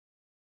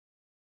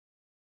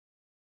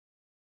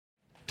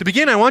To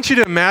begin, I want you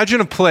to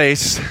imagine a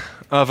place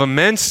of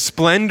immense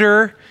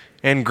splendor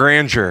and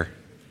grandeur.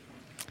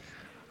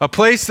 A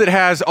place that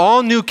has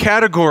all new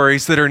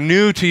categories that are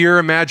new to your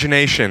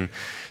imagination.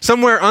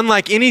 Somewhere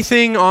unlike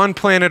anything on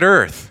planet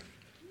Earth.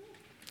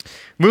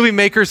 Movie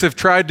makers have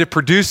tried to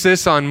produce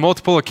this on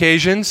multiple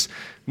occasions.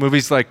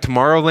 Movies like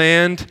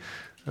Tomorrowland,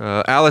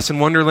 Alice in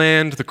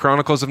Wonderland, The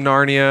Chronicles of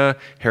Narnia,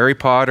 Harry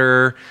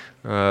Potter,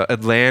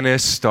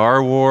 Atlantis,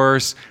 Star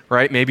Wars,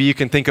 right? Maybe you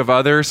can think of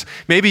others.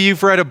 Maybe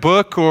you've read a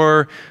book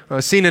or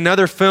seen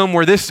another film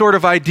where this sort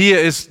of idea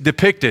is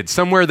depicted,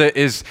 somewhere that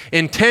is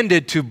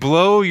intended to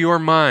blow your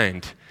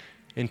mind,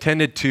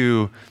 intended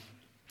to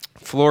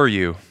floor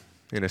you,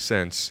 in a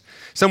sense.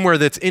 Somewhere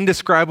that's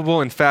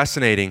indescribable and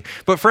fascinating.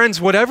 But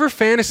friends, whatever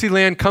fantasy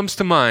land comes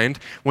to mind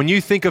when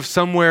you think of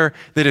somewhere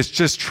that is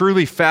just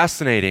truly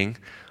fascinating,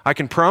 I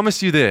can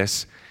promise you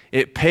this,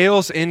 it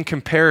pales in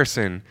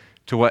comparison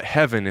to what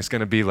heaven is going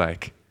to be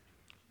like.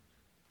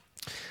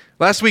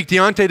 Last week,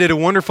 Deontay did a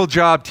wonderful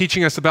job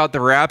teaching us about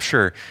the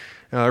rapture.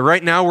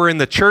 Right now, we're in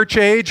the church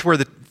age where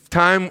the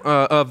time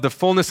of the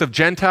fullness of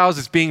Gentiles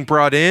is being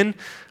brought in,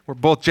 where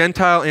both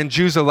Gentile and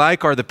Jews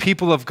alike are the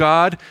people of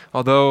God,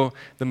 although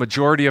the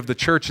majority of the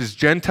church is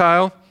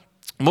Gentile.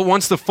 But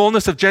once the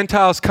fullness of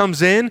Gentiles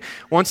comes in,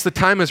 once the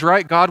time is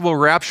right, God will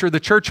rapture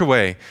the church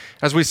away.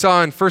 As we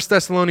saw in 1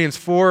 Thessalonians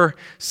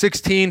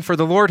 4:16, for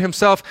the Lord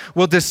himself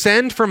will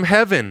descend from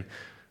heaven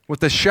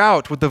with a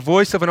shout, with the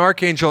voice of an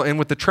archangel, and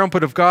with the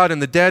trumpet of God,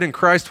 and the dead in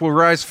Christ will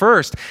rise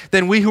first.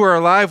 Then we who are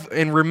alive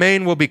and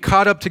remain will be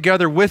caught up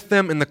together with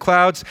them in the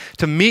clouds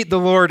to meet the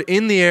Lord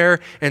in the air,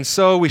 and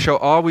so we shall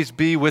always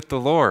be with the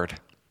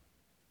Lord.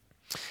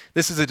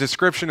 This is a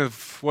description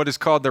of what is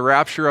called the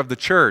rapture of the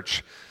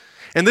church.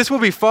 And this will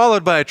be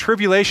followed by a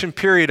tribulation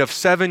period of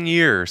 7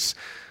 years.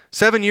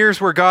 7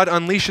 years where God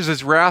unleashes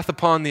his wrath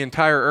upon the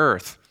entire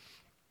earth.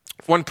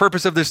 One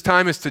purpose of this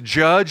time is to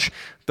judge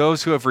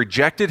those who have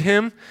rejected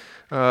him.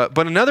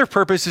 But another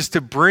purpose is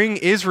to bring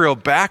Israel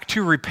back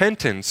to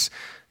repentance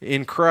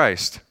in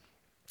Christ.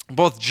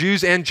 Both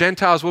Jews and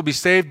Gentiles will be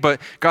saved,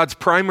 but God's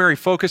primary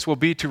focus will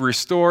be to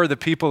restore the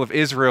people of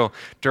Israel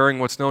during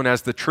what's known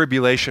as the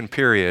tribulation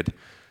period.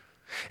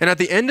 And at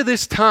the end of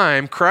this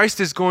time,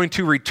 Christ is going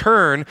to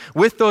return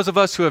with those of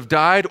us who have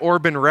died or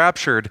been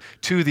raptured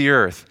to the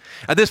earth.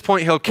 At this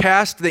point, he'll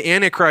cast the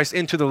Antichrist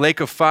into the lake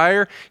of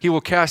fire. He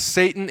will cast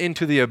Satan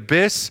into the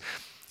abyss.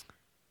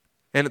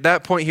 And at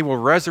that point, he will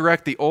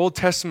resurrect the Old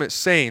Testament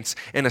saints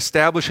and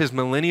establish his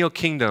millennial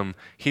kingdom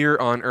here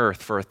on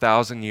earth for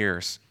 1,000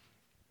 years.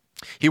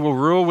 He will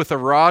rule with a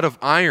rod of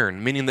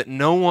iron, meaning that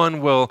no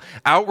one will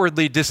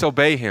outwardly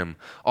disobey him.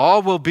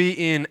 All will be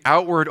in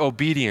outward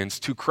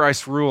obedience to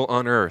Christ's rule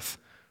on earth.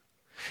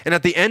 And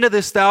at the end of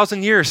this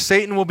 1,000 years,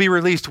 Satan will be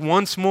released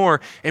once more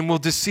and will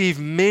deceive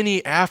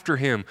many after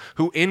him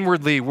who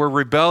inwardly were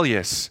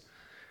rebellious.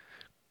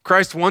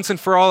 Christ once and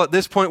for all at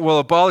this point will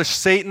abolish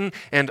Satan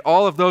and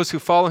all of those who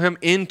follow him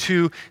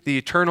into the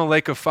eternal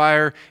lake of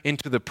fire,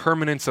 into the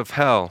permanence of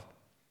hell.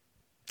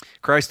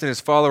 Christ and his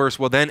followers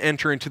will then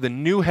enter into the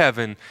new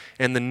heaven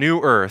and the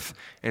new earth,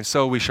 and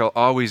so we shall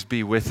always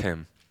be with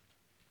him.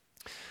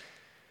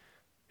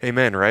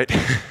 Amen, right?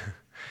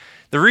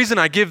 The reason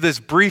I give this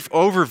brief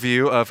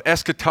overview of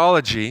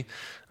eschatology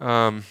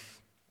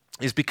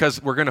is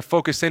because we're going to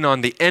focus in on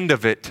the end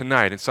of it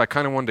tonight. And so I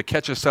kind of wanted to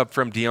catch us up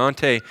from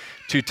Deontay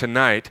to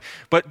tonight.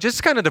 But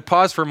just kind of to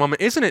pause for a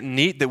moment, isn't it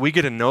neat that we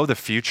get to know the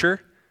future?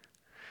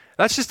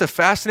 That's just a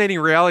fascinating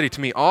reality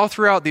to me. All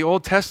throughout the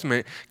Old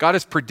Testament, God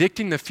is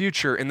predicting the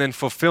future and then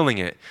fulfilling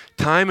it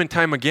time and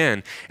time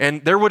again.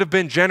 And there would have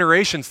been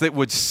generations that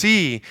would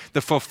see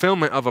the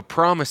fulfillment of a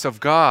promise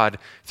of God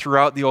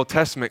throughout the Old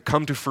Testament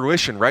come to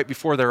fruition right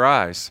before their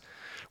eyes.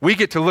 We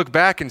get to look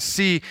back and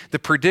see the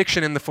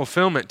prediction and the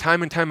fulfillment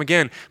time and time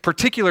again,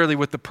 particularly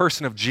with the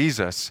person of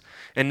Jesus.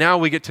 And now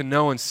we get to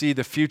know and see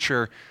the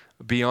future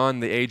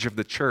beyond the age of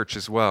the church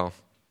as well.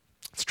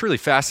 It's truly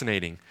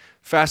fascinating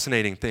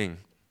thing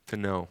to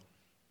know.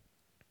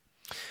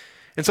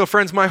 And so,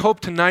 friends, my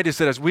hope tonight is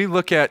that as we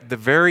look at the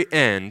very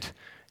end,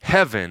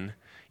 heaven,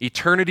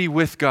 eternity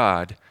with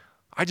God,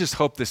 I just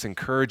hope this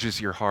encourages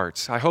your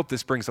hearts. I hope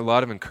this brings a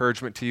lot of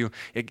encouragement to you.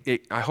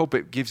 I hope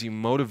it gives you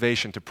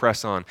motivation to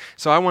press on.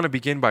 So I want to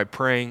begin by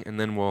praying, and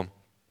then we'll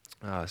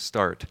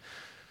start.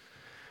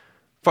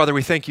 Father,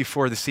 we thank you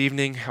for this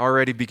evening,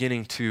 already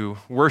beginning to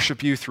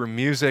worship you through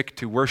music,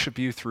 to worship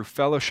you through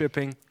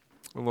fellowshipping,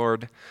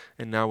 Lord.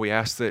 And now we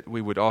ask that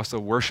we would also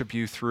worship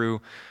you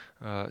through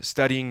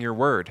studying your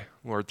word,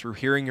 Lord, through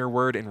hearing your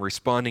word and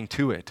responding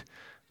to it.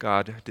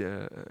 God,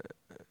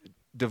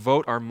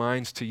 devote our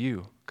minds to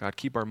you. God,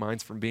 keep our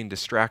minds from being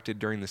distracted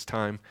during this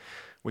time.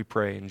 We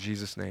pray in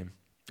Jesus' name.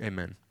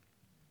 Amen.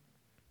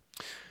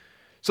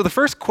 So the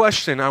first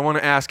question I want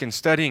to ask in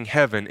studying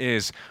heaven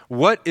is,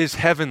 what is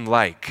heaven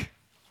like?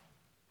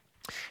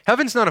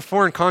 Heaven's not a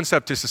foreign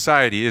concept to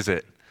society, is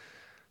it?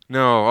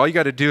 No, all you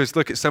got to do is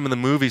look at some of the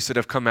movies that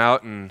have come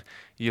out and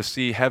you'll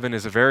see heaven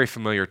is a very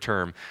familiar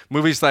term.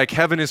 Movies like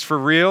Heaven is for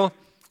Real,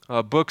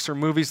 books or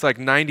movies like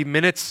 90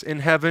 Minutes in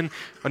Heaven,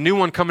 a new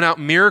one coming out,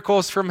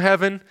 Miracles from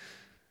Heaven,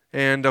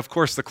 and of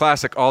course the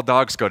classic, All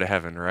Dogs Go to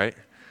Heaven, right?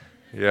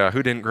 Yeah,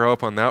 who didn't grow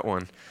up on that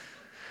one?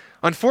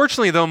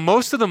 Unfortunately, though,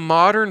 most of the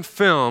modern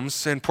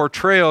films and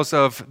portrayals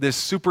of this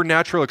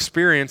supernatural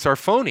experience are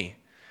phony.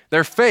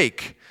 They're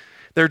fake.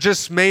 They're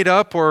just made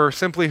up or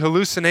simply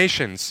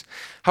hallucinations.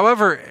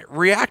 However,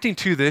 reacting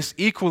to this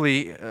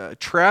equally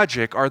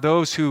tragic are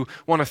those who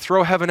want to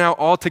throw heaven out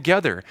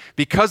altogether.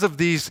 Because of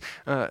these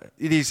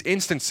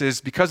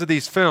instances, because of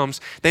these films,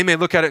 they may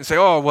look at it and say,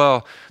 oh,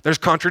 well, there's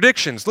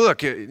contradictions. Look,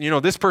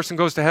 this person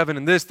goes to heaven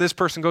and this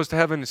person goes to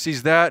heaven and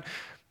sees that.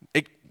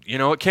 It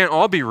can't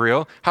all be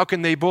real. How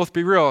can they both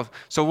be real?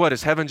 So what,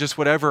 is heaven just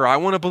whatever I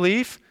want to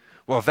believe?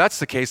 Well, if that's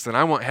the case, then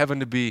I want heaven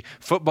to be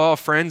football,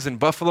 friends, and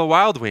Buffalo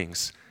Wild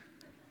Wings,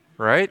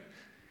 right?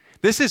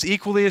 This is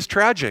equally as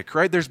tragic,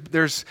 right?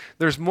 There's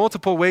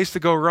multiple ways to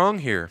go wrong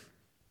here.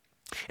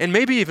 And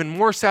maybe even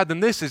more sad than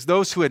this is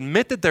those who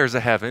admit that there's a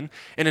heaven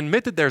and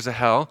admit that there's a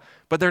hell,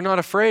 but they're not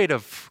afraid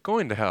of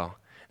going to hell.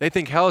 They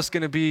think hell is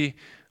going to be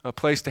a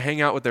place to hang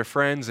out with their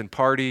friends and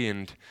party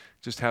and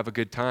just have a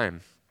good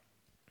time.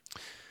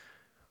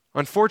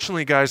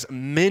 Unfortunately, guys,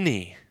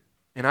 many,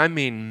 and I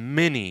mean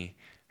many,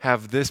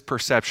 have this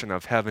perception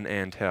of heaven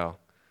and hell.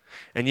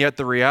 And yet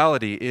the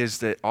reality is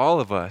that all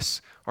of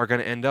us are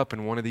going to end up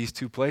in one of these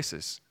two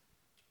places.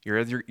 You're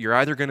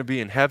either going to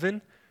be in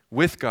heaven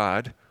with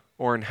God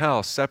or in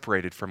hell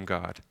separated from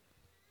God.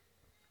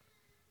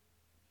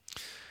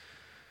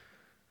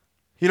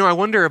 I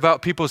wonder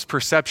about people's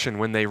perception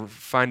when they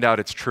find out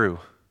it's true.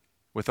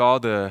 With all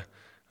the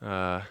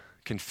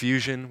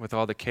confusion, with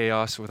all the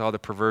chaos, with all the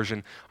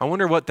perversion, I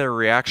wonder what their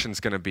reaction's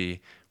going to be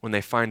when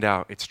they find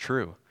out it's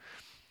true.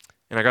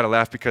 And I got to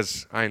laugh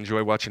because I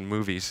enjoy watching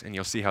movies, and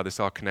you'll see how this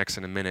all connects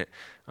in a minute.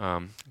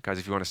 Guys,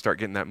 if you want to start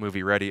getting that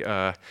movie ready,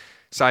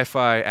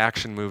 sci-fi,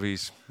 action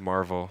movies,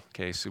 Marvel,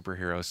 okay,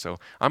 superheroes. So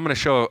I'm going to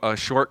show a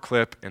short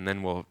clip, and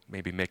then we'll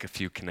maybe make a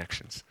few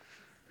connections.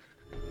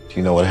 Do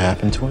you know what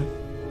happened to him?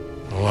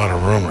 A lot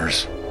of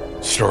rumors,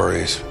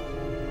 stories.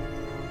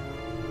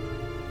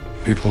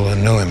 People who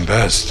knew him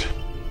best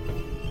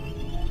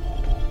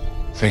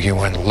think he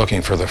went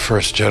looking for the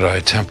first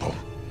Jedi temple.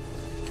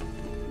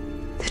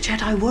 The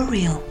Jedi were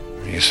real.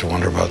 I used to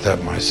wonder about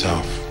that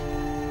myself.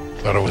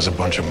 Thought it was a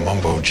bunch of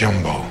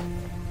mumbo-jumbo.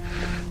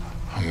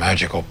 A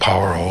magical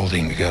power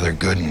holding together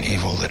good and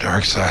evil, the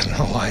dark side and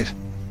the light.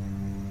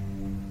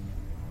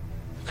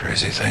 The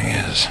crazy thing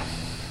is,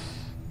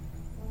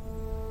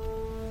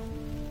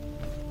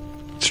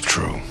 it's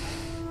true.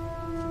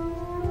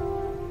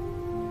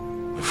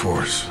 The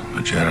Force,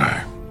 the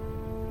Jedi.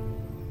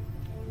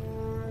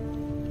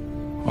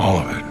 All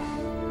of it.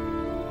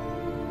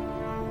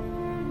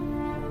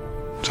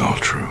 It's all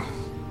true.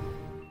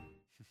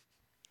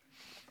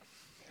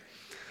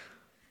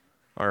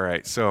 All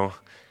right, so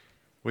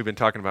we've been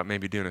talking about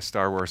maybe doing a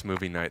Star Wars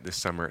movie night this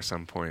summer at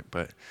some point,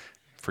 but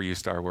for you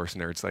Star Wars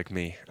nerds like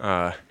me.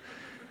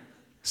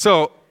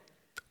 So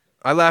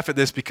I laugh at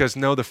this because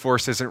no, the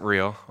Force isn't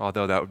real,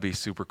 although that would be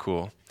super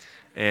cool.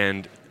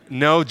 And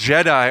no,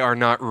 Jedi are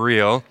not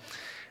real.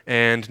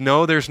 And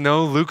no, there's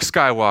no Luke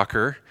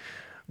Skywalker.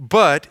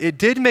 But it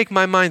did make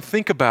my mind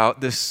think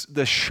about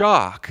the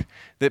shock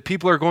that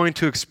people are going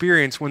to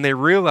experience when they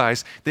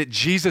realize that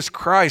Jesus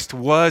Christ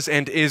was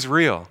and is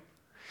real.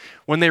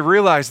 When they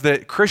realize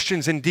that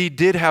Christians indeed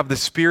did have the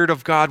Spirit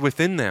of God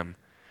within them.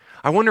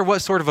 I wonder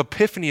what sort of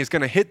epiphany is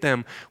going to hit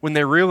them when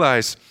they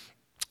realize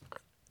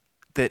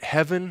that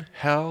heaven,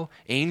 hell,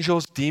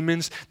 angels,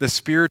 demons, the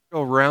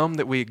spiritual realm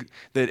that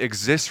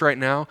exists right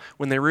now,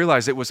 when they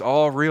realize it was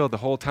all real the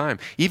whole time.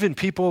 Even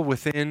people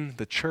within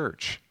the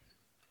church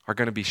are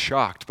going to be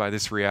shocked by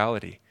this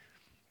reality.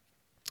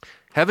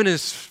 Heaven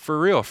is for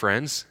real,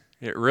 friends.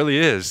 It really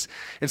is.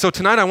 And so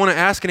tonight I want to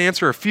ask and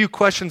answer a few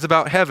questions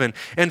about heaven.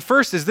 And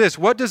first is this: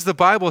 what does the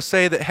Bible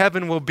say that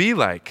heaven will be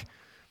like?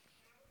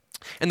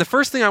 And the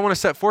first thing I want to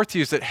set forth to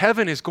you is that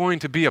heaven is going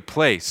to be a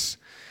place.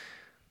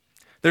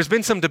 There's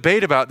been some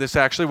debate about this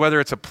actually, whether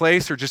it's a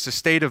place or just a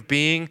state of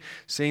being,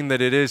 seeing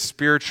that it is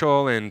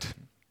spiritual and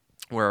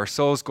where our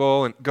souls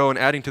go, and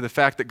adding to the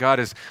fact that God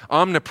is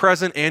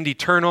omnipresent and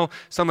eternal.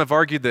 Some have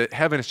argued that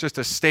heaven is just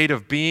a state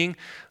of being,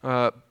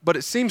 but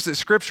it seems that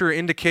Scripture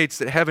indicates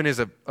that heaven is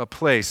a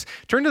place.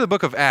 Turn to the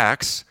book of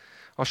Acts.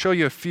 I'll show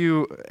you a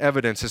few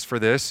evidences for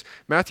this.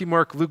 Matthew,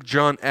 Mark, Luke,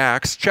 John,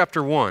 Acts,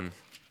 chapter 1.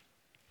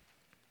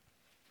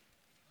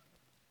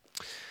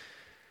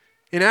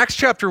 In Acts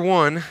chapter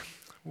 1,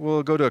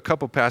 we'll go to a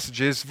couple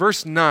passages.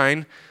 Verse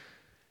 9,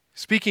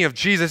 speaking of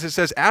Jesus, it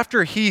says,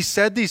 "After he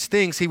said these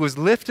things, he was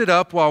lifted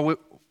up while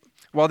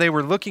they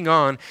were looking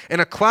on, and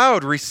a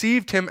cloud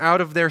received him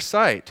out of their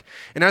sight.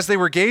 And as they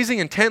were gazing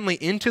intently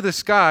into the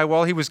sky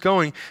while he was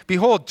going,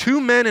 behold, 2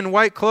 men in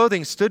white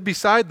clothing stood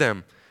beside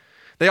them.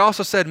 They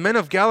also said, 'Men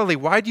of Galilee,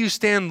 why do you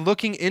stand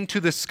looking into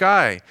the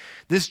sky?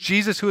 This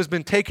Jesus who has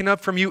been taken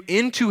up from you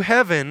into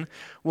heaven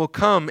will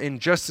come in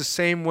just the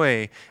same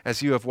way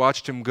as you have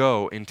watched him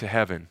go into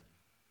heaven.'"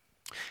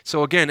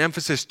 So again,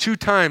 emphasis 2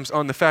 times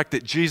on the fact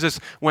that Jesus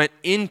went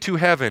into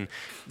heaven.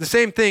 The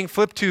same thing,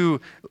 flip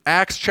to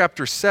Acts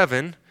chapter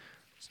 7.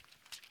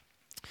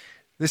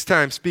 This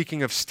time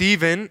speaking of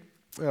Stephen,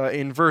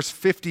 in verse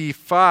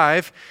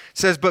 55,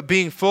 says, "But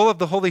being full of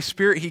the Holy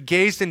Spirit, he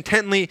gazed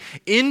intently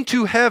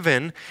into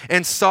heaven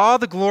and saw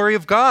the glory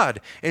of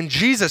God, and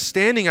Jesus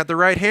standing at the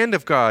right hand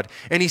of God.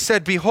 And he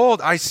said,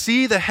 Behold, I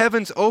see the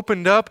heavens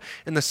opened up,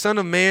 and the Son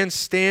of Man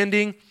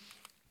standing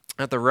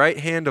at the right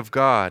hand of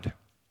God."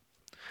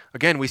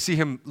 Again, we see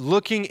him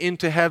looking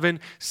into heaven,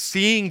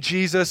 seeing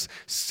Jesus,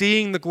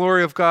 seeing the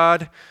glory of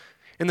God.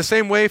 In the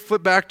same way,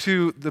 flip back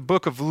to the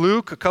book of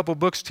Luke, a couple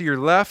books to your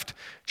left,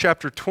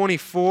 chapter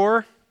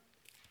 24.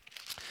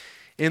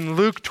 In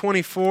Luke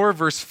 24,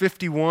 verse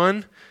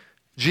 51,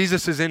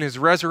 Jesus is in his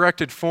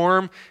resurrected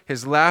form,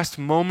 his last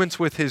moments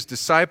with his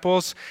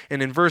disciples.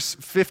 And in verse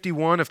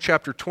 51 of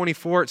chapter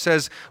 24, it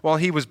says, "While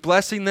he was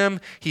blessing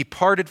them, he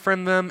parted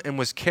from them and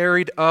was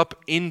carried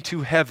up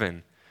into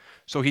heaven."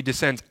 So he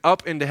descends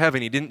up into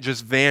heaven. He didn't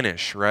just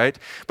vanish, right?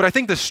 But I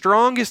think the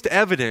strongest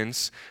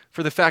evidence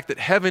for the fact that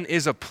heaven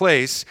is a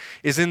place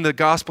is in the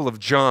Gospel of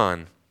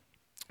John.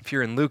 If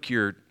you're in Luke,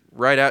 you're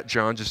right at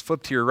John. Just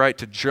flip to your right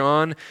to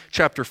John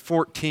chapter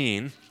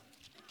 14.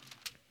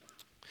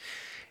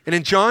 And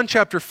in John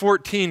chapter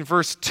 14,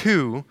 verse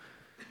 2,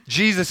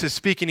 Jesus is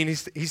speaking, and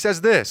he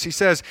says this. He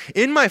says,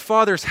 "In my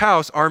Father's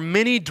house are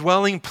many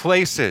dwelling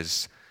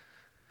places.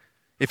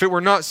 If it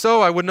were not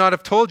so, I would not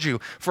have told you,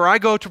 for I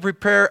go to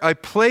prepare a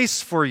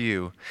place for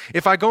you.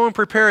 If I go and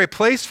prepare a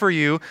place for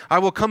you, I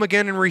will come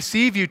again and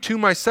receive you to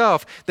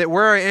myself, that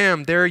where I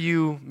am, there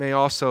you may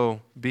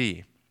also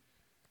be."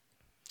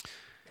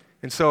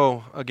 And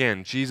so,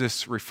 again,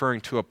 Jesus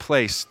referring to a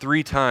place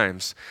 3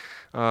 times.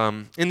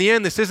 In the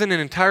end, this isn't an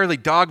entirely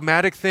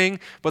dogmatic thing,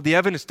 but the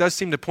evidence does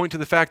seem to point to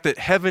the fact that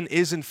heaven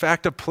is in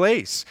fact a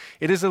place.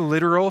 It is a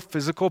literal,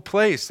 physical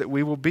place that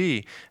we will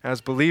be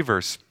as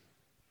believers.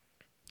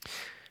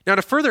 Now,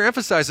 to further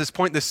emphasize this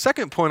point, the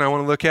second point I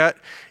want to look at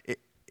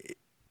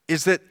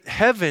is that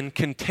heaven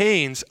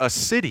contains a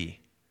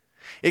city.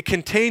 It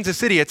contains a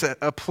city. It's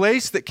a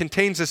place that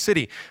contains a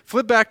city.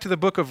 Flip back to the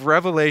book of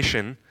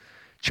Revelation,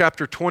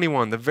 chapter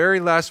 21, the very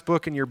last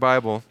book in your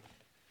Bible.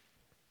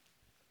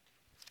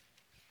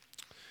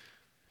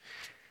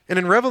 And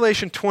in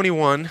Revelation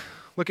 21,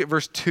 look at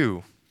verse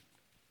 2.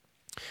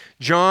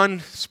 John,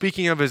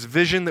 speaking of his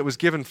vision that was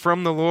given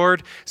from the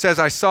Lord, says,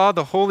 "I saw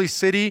the holy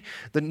city,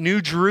 the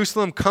new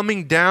Jerusalem,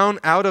 coming down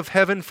out of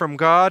heaven from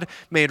God,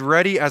 made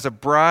ready as a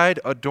bride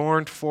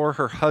adorned for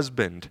her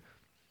husband."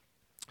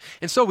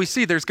 And so we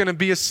see there's going to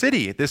be a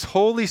city, this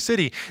holy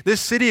city.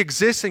 This city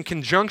exists in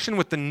conjunction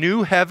with the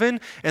new heaven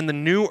and the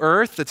new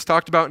earth that's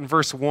talked about in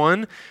verse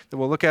 1 that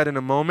we'll look at in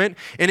a moment.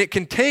 And it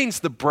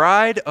contains the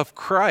bride of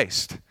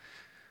Christ.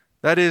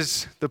 That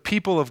is the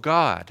people of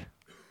God.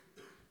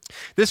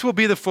 This will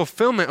be the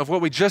fulfillment of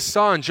what we just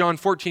saw in John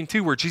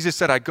 14:2, where Jesus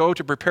said, "I go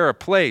to prepare a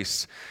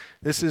place."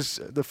 This is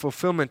the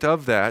fulfillment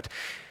of that.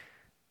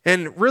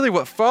 And really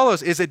what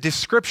follows is a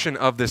description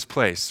of this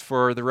place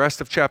for the rest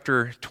of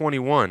chapter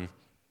 21.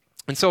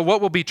 And so what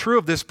will be true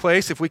of this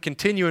place, if we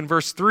continue in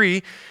verse 3,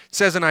 it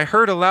says, "And I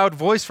heard a loud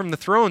voice from the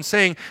throne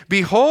saying,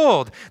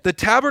 Behold, the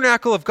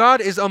tabernacle of God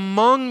is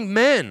among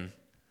men,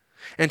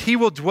 and he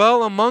will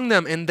dwell among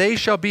them, and they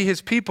shall be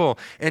his people,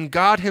 and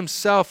God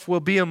himself will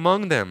be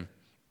among them.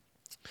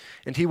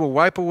 And he will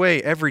wipe away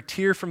every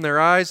tear from their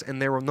eyes,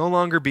 and there will no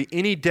longer be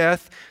any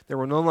death. There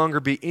will no longer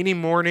be any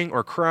mourning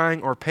or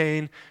crying or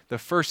pain. The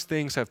first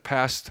things have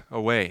passed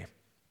away."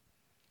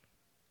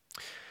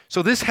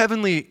 So this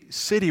heavenly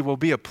city will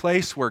be a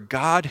place where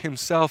God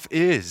himself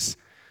is.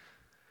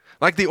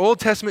 Like the Old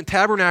Testament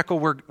tabernacle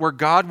where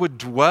God would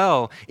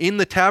dwell in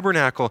the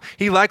tabernacle,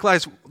 he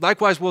likewise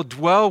will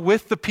dwell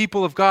with the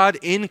people of God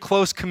in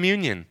close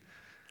communion.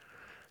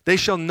 They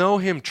shall know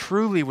him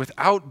truly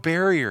without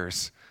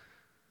barriers.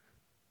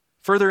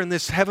 Further, in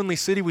this heavenly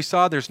city we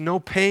saw there's no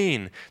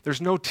pain, there's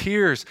no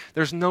tears,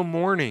 there's no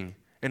mourning.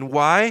 And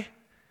why?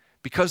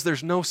 Because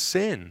there's no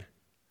sin.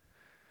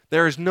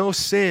 There is no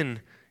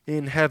sin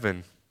in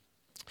heaven.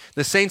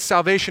 The saints'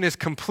 salvation is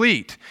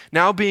complete,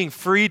 now being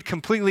freed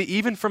completely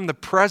even from the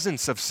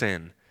presence of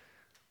sin,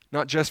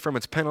 not just from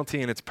its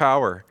penalty and its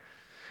power.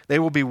 They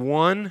will be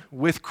one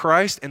with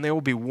Christ, and they will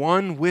be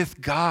one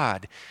with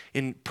God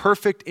in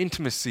perfect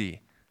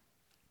intimacy.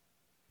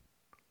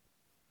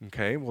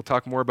 Okay, we'll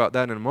talk more about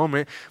that in a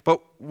moment. But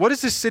what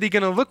is this city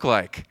going to look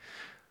like?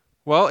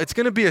 Well, it's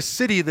going to be a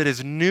city that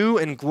is new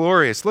and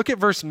glorious. Look at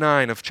verse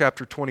 9 of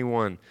chapter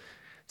 21.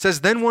 It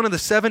says, "Then one of the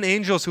 7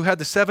 angels who had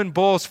the 7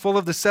 bowls full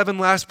of the 7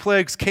 last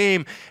plagues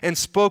came and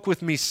spoke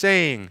with me,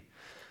 saying,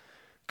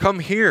 Come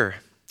here,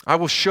 I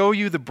will show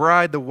you the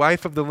bride, the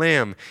wife of the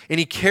Lamb. And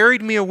he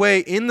carried me away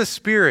in the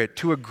Spirit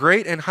to a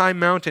great and high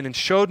mountain and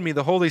showed me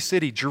the holy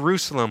city,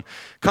 Jerusalem,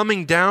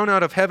 coming down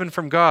out of heaven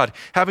from God,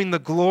 having the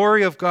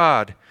glory of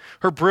God.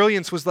 Her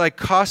brilliance was like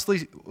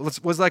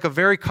a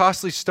very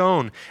costly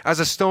stone, as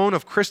a stone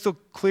of crystal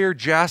clear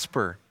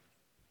jasper."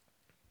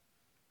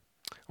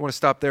 I want to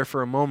stop there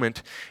for a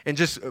moment and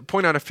just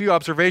point out a few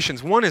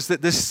observations. One is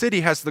that this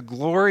city has the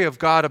glory of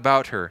God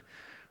about her,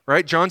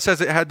 right? John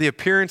says it had the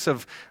appearance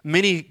of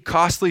many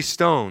costly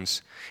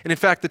stones. And in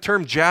fact, the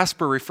term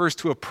jasper refers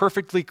to a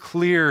perfectly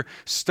clear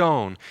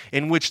stone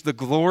in which the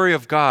glory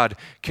of God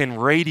can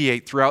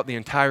radiate throughout the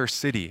entire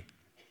city.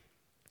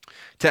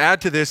 To add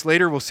to this,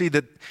 later we'll see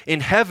that in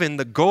heaven,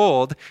 the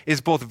gold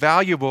is both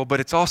valuable, but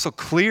it's also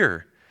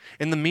clear.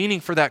 And the meaning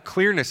for that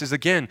clearness is,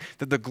 again,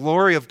 that the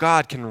glory of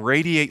God can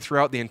radiate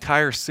throughout the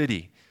entire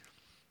city.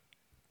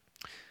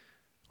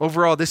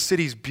 Overall, this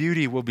city's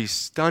beauty will be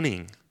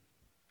stunning.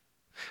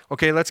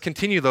 Okay, let's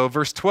continue though.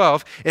 Verse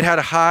 12, it had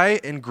a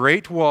high and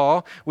great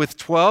wall with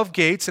 12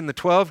 gates, and the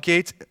 12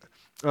 gates,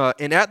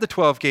 and at the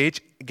 12 gates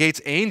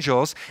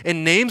angels,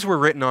 and names were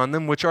written on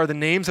them, which are the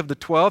names of the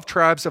 12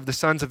 tribes of the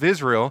sons of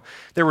Israel.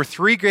 There were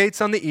 3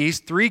 gates on the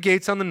east, 3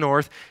 gates on the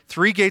north,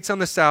 3 gates on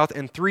the south,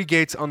 and 3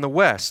 gates on the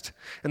west.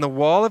 And the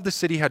wall of the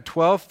city had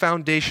 12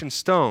 foundation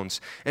stones,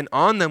 and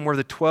on them were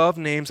the 12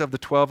 names of the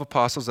 12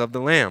 apostles of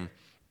the Lamb.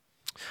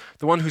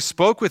 The one who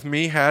spoke with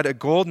me had a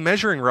gold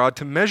measuring rod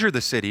to measure the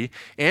city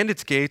and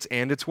its gates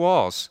and its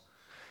walls.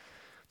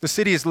 The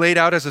city is laid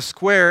out as a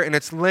square, and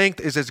its length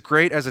is as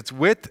great as its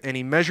width, and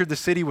he measured the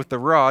city with the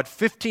rod,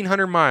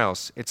 1,500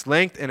 miles. Its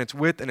length and its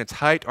width and its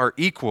height are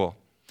equal.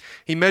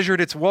 He measured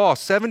its wall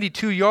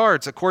 72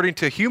 yards according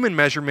to human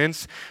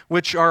measurements,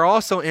 which are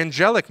also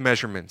angelic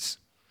measurements.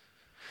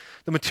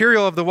 The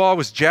material of the wall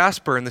was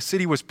jasper, and the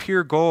city was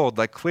pure gold,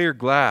 like clear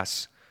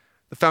glass.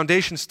 The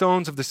foundation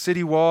stones of the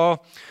city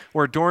wall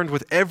were adorned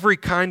with every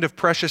kind of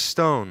precious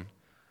stone.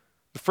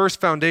 The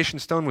first foundation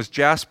stone was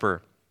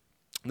jasper,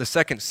 the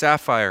second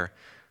sapphire,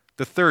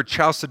 the third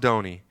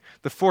chalcedony,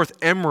 the fourth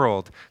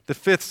emerald, the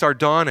fifth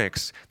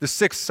sardonyx, the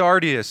sixth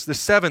sardius, the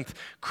seventh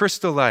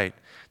chrysolite,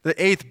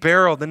 the eighth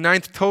beryl, the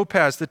ninth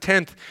topaz, the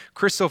 10th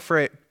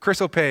chrysoprase,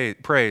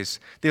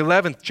 the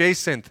 11th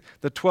jacinth,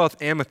 the 12th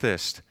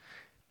amethyst.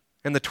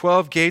 And the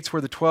 12 gates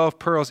were the 12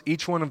 pearls.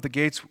 Each one of the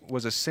gates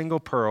was a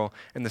single pearl,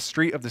 and the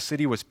street of the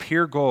city was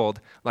pure gold,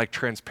 like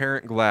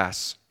transparent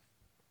glass.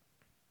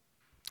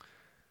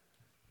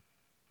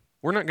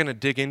 We're not going to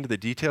dig into the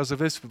details of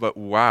this, but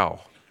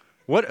wow,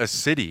 what a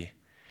city.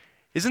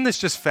 Isn't this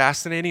just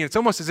fascinating? It's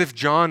almost as if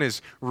John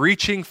is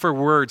reaching for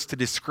words to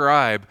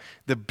describe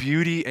the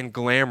beauty and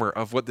glamour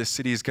of what this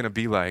city is going to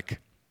be like.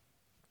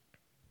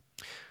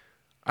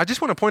 I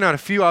just want to point out a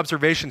few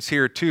observations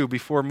here, too,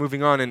 before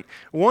moving on. And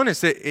one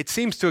is that it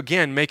seems to,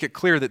 again, make it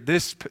clear that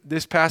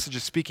this passage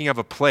is speaking of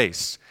a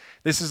place.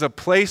 This is a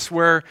place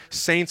where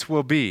saints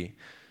will be.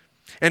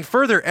 And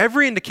further,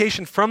 every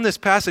indication from this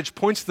passage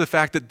points to the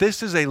fact that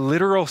this is a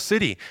literal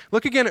city.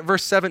 Look again at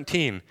verse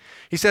 17.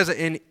 He says,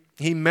 and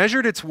he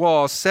measured its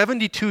walls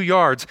 72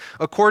 yards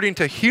according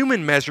to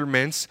human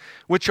measurements,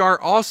 which are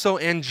also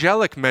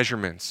angelic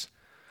measurements.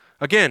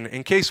 Again,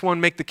 in case one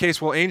make the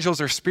case, well,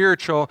 angels are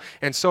spiritual,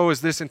 and so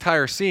is this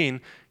entire scene.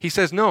 He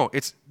says, no,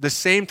 it's the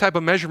same type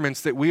of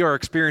measurements that we are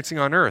experiencing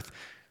on earth.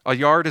 A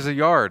yard is a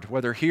yard,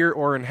 whether here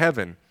or in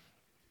heaven.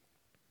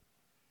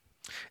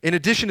 In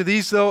addition to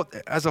these, though,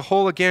 as a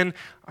whole, again,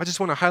 I just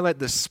want to highlight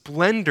the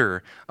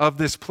splendor of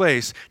this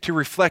place to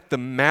reflect the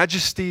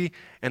majesty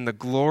and the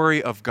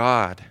glory of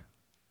God.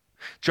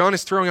 John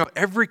is throwing out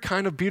every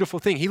kind of beautiful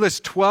thing. He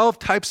lists 12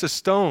 types of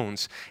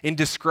stones in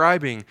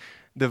describing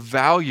the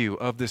value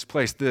of this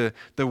place, the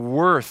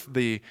worth,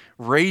 the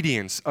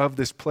radiance of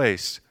this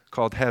place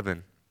called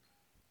heaven.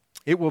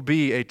 It will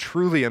be a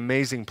truly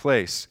amazing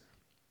place.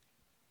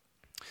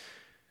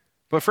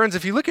 But friends,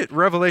 if you look at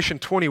Revelation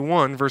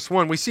 21, verse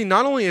 1, we see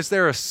not only is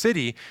there a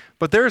city,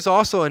 but there is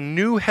also a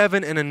new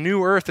heaven and a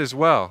new earth as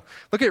well.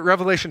 Look at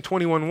Revelation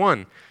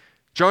 21:1.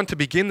 John, to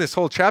begin this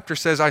whole chapter,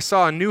 says, I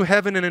saw a new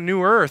heaven and a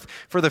new earth,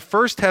 for the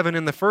first heaven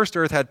and the first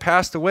earth had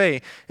passed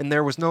away, and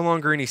there was no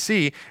longer any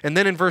sea. And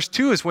then in verse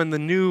 2 is when the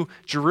new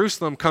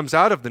Jerusalem comes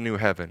out of the new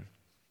heaven.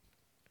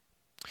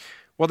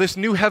 Well, this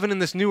new heaven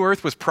and this new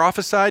earth was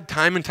prophesied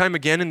time and time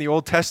again in the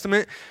Old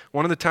Testament.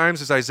 One of the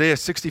times is Isaiah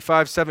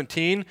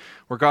 65:17,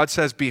 where God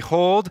says,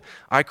 behold,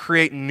 I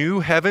create new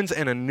heavens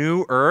and a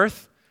new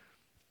earth.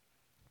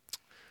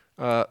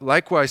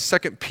 Likewise,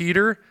 2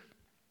 Peter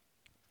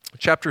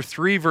Chapter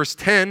 3, verse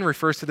 10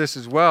 refers to this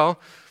as well.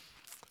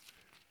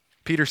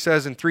 Peter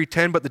says in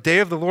 3:10, but the day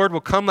of the Lord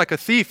will come like a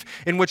thief,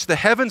 in which the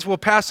heavens will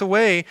pass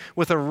away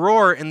with a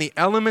roar, and the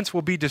elements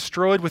will be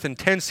destroyed with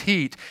intense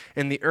heat,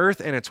 and the earth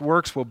and its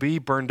works will be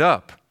burned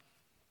up.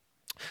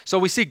 So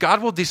we see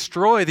God will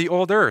destroy the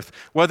old earth,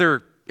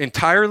 whether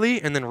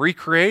entirely and then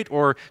recreate,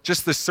 or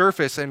just the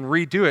surface and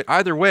redo it.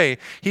 Either way,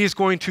 he is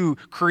going to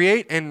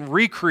create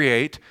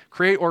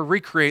or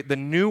recreate the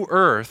new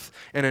earth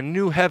and a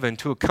new heaven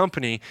to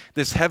accompany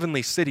this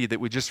heavenly city that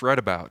we just read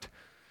about.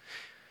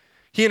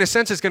 He, in a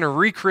sense, is going to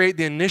recreate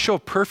the initial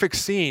perfect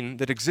scene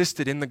that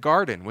existed in the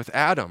garden with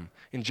Adam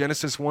in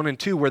Genesis 1 and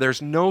 2, where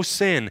there's no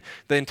sin.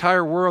 The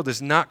entire world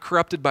is not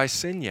corrupted by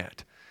sin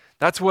yet.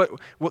 That's what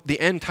the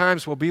end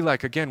times will be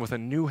like, again, with a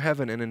new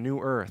heaven and a new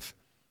earth.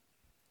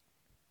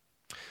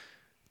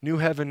 New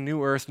heaven,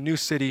 new earth, new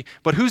city.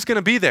 But who's going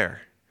to be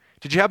there?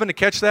 Did you happen to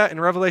catch that in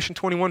Revelation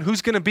 21?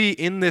 Who's going to be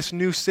in this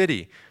new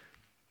city?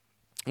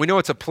 We know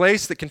it's a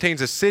place that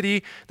contains a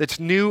city that's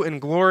new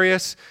and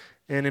glorious.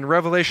 And in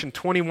Revelation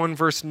 21,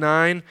 verse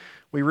 9,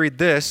 we read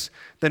this: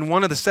 Then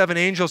one of the 7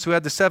 angels who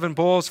had the 7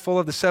 bowls full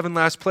of the 7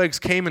 last plagues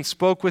came and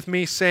spoke with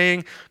me,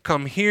 saying,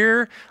 Come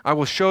here, I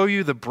will show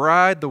you the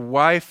bride, the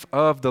wife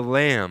of the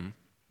Lamb.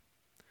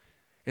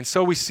 And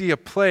so we see a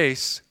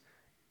place,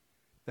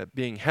 that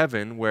being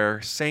heaven, where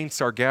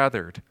saints are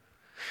gathered.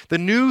 The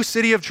new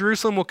city of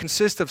Jerusalem will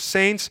consist of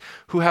saints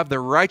who have the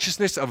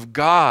righteousness of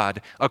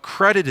God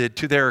accredited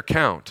to their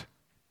account.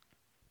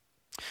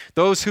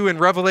 Those who in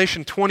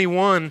Revelation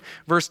 21,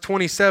 verse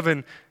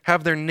 27,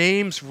 have their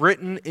names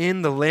written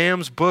in the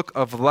Lamb's book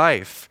of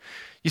life.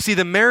 You see,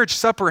 the marriage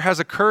supper has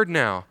occurred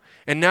now,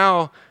 and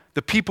now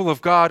the people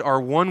of God are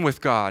one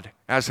with God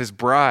as his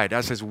bride,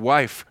 as his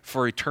wife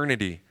for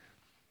eternity.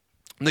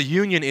 The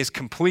union is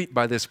complete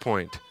by this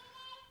point.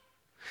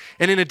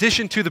 And in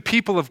addition to the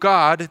people of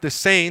God, the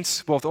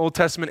saints, both Old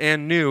Testament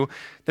and New,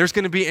 there's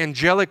going to be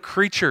angelic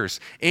creatures,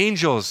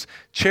 angels,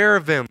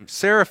 cherubim,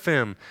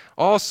 seraphim,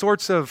 all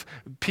sorts of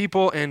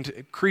people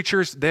and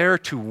creatures there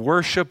to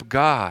worship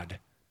God.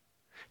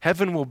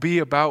 Heaven will be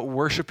about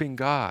worshiping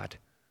God.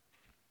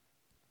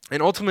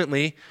 And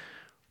ultimately,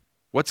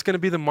 what's going to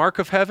be the mark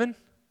of heaven?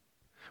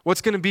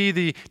 What's going to be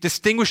the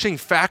distinguishing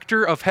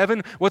factor of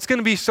heaven? What's going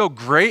to be so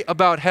great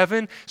about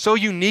heaven, so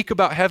unique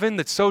about heaven,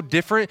 that's so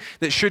different,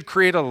 that should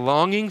create a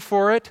longing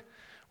for it?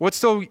 What's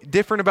so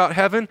different about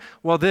heaven?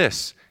 Well,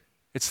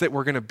 it's that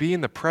we're going to be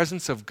in the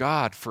presence of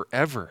God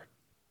forever.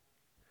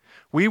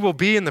 We will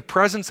be in the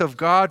presence of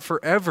God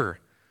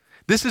forever.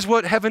 This is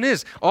what heaven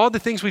is. All the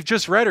things we've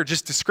just read are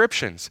just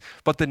descriptions,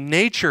 but the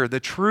nature, the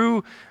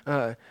true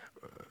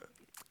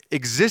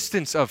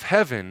existence of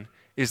heaven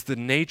is the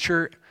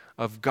nature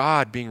of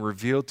God being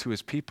revealed to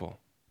his people.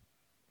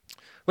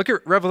 Look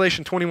at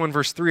Revelation 21,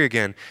 verse 3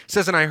 again. It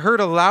says, And I heard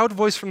a loud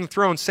voice from the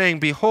throne saying,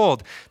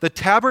 Behold, the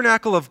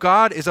tabernacle of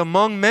God is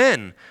among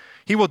men.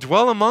 He will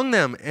dwell among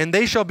them, and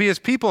they shall be his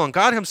people, and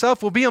God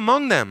himself will be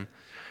among them.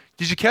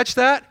 Did you catch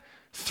that?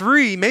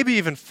 3, maybe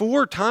even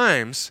 4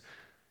 times,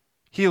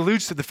 he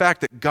alludes to the fact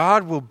that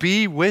God will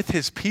be with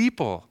his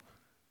people.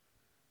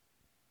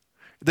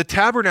 The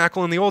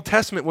tabernacle in the Old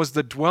Testament was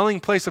the dwelling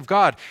place of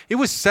God. It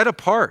was set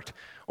apart.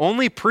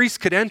 Only priests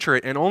could enter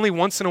it, and only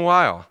once in a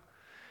while.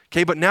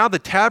 Okay, but now the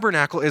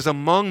tabernacle is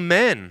among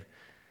men.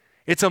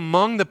 It's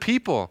among the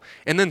people.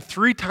 And then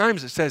 3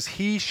 times it says,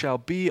 He shall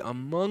be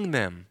among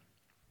them.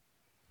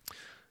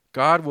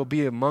 God will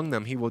be among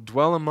them. He will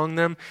dwell among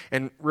them.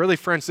 And really,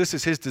 friends, this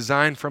is his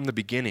design from the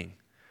beginning.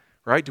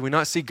 Right? Do we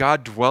not see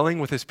God dwelling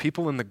with his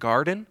people in the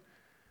garden?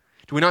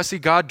 Do we not see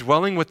God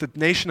dwelling with the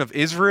nation of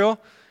Israel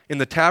in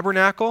the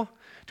tabernacle?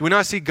 Do we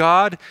not see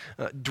God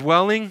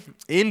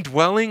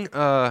indwelling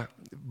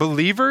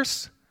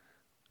believers?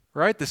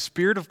 Right? The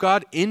Spirit of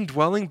God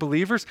indwelling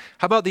believers.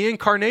 How about the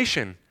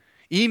incarnation?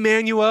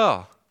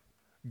 Emmanuel,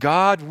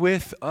 God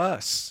with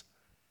us.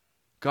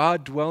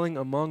 God dwelling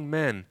among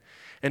men.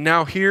 And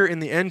now here in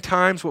the end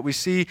times, what we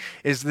see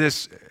is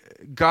this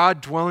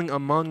God dwelling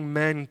among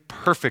men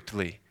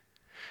perfectly,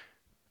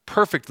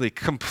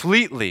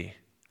 completely,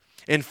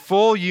 in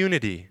full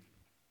unity.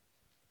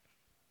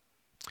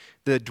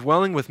 The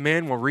dwelling with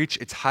man will reach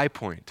its high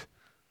point.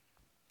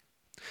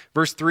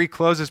 Verse 3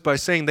 closes by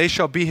saying, They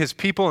shall be his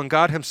people, and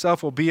God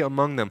himself will be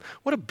among them.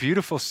 What a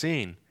beautiful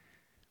scene.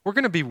 We're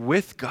going to be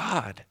with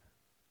God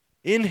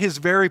in his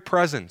very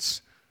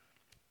presence.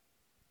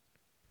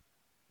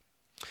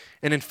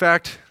 And in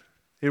fact,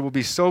 it will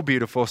be so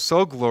beautiful,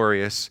 so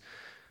glorious,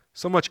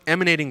 so much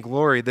emanating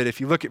glory that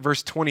if you look at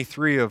verse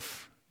 23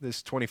 of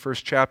this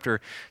 21st chapter,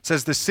 it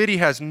says, The city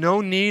has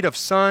no need of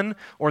sun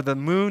or the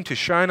moon to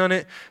shine on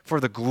it, for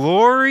the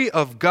glory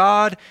of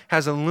God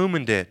has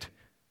illumined it,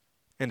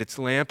 and its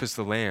lamp is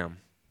the Lamb.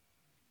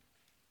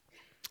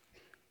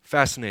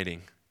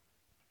 Fascinating.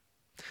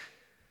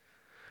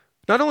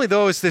 Not only,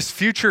 though, is this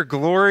future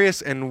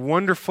glorious and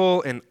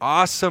wonderful and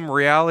awesome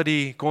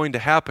reality going to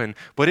happen,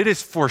 but it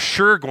is for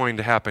sure going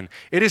to happen.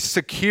 It is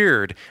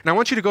secured. And I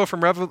want you to go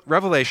from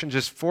Revelation,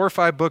 just 4 or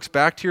 5 books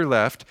back to your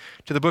left,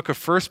 to the book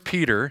of 1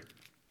 Peter,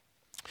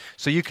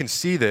 so you can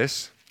see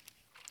this.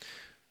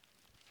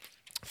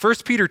 1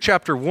 Peter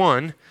chapter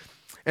 1,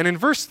 and in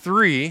verse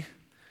 3,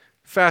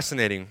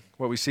 fascinating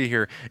what we see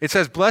here. It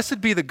says,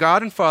 Blessed be the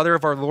God and Father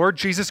of our Lord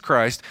Jesus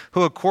Christ,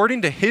 who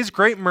according to his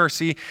great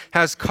mercy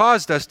has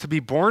caused us to be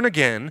born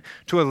again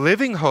to a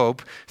living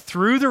hope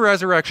through the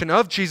resurrection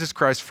of Jesus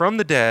Christ from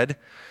the dead.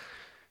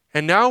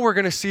 And now we're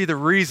going to see the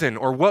reason,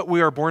 or what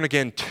we are born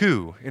again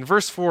to. In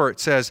verse 4 it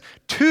says,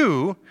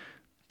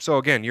 so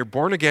again, you're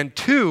born again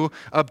to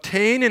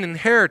obtain an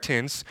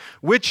inheritance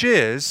which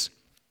is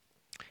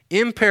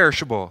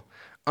imperishable,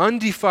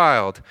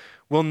 undefiled,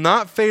 will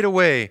not fade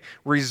away,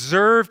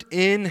 reserved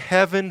in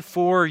heaven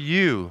for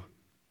you.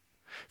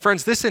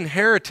 Friends, this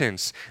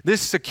inheritance,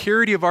 this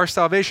security of our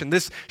salvation,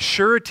 this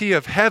surety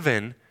of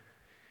heaven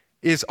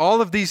is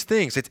all of these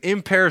things. It's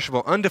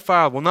imperishable,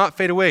 undefiled, will not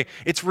fade away.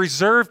 It's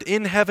reserved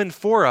in heaven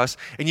for us.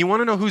 And you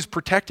want to know who's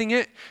protecting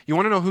it? You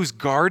want to know who's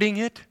guarding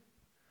it?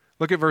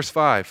 Look at verse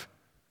 5.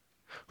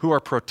 Who are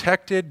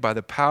protected by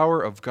the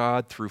power of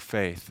God through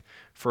faith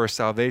for a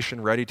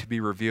salvation ready to be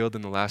revealed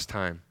in the last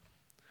time.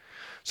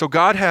 So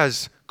God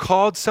has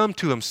called some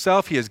to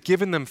himself. He has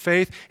given them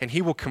faith, and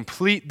he will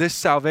complete this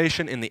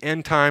salvation in the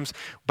end times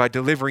by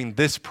delivering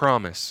this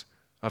promise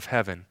of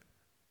heaven.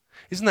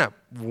 Isn't that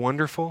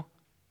wonderful?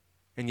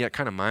 And yet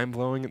kind of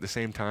mind-blowing at the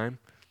same time.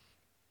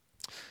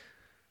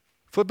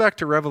 Flip back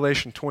to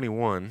Revelation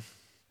 21.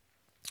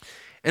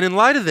 And in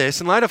light of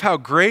this, in light of how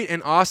great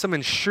and awesome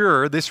and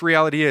sure this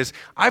reality is,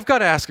 I've got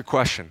to ask a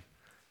question.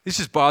 This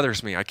just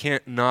bothers me. I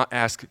can't not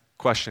ask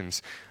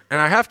questions.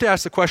 And I have to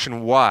ask the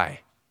question,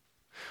 why?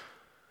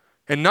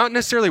 And not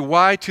necessarily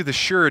why to the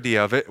surety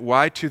of it,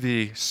 why to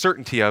the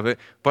certainty of it,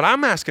 but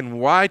I'm asking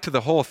why to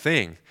the whole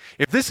thing.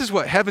 If this is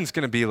what heaven's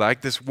going to be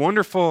like, this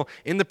wonderful,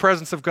 in the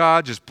presence of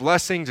God, just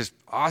blessing, just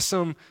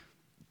awesome,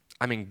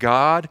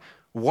 God,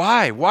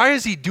 why? Why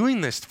is he doing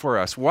this for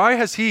us? Why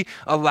has he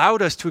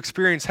allowed us to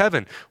experience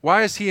heaven?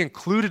 Why has he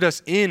included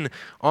us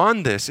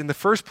on this in the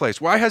first place?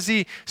 Why has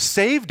he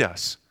saved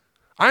us?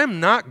 I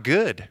am not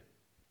good.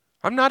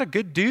 I'm not a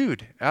good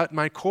dude at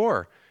my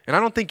core. And I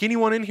don't think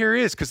anyone in here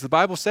is, because the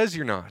Bible says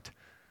you're not.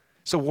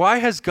 So why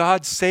has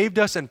God saved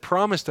us and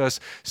promised us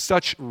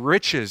such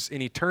riches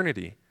in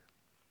eternity?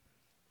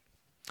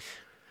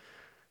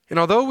 And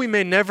although we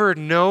may never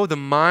know the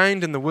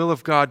mind and the will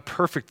of God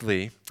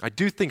perfectly, I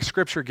do think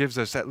Scripture gives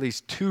us at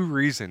least two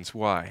reasons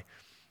why.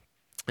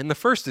 And the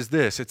first is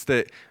this. It's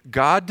that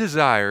God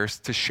desires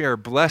to share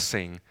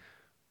blessing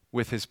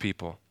with his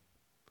people.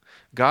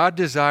 God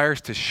desires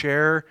to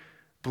share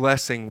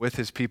blessing with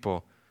his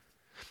people.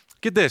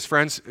 Get this,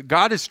 friends.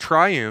 God is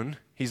triune.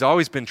 He's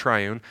always been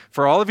triune.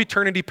 For all of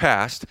eternity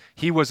past,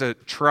 he was a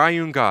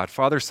triune God,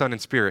 Father, Son, and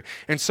Spirit.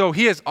 And so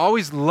he has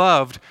always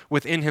loved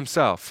within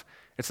himself.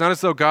 It's not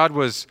as though God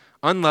was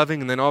unloving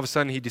and then all of a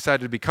sudden he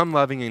decided to become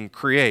loving and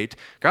create.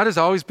 God has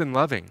always been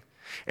loving.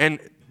 And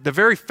the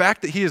very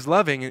fact that he is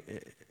loving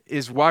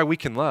is why we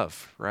can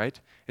love, right?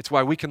 It's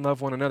why we can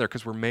love one another,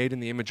 because we're made in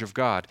the image of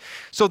God.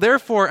 So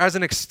therefore, as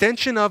an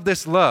extension of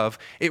this love,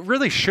 it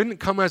really shouldn't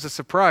come as a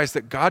surprise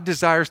that God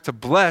desires to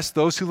bless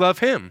those who love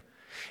him.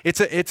 It's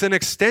an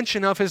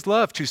extension of his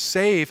love to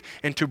save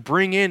and to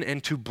bring in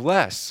and to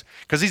bless,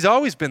 because he's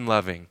always been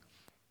loving.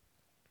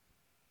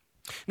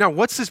 Now,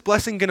 what's this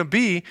blessing going to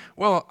be?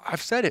 Well,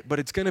 I've said it, but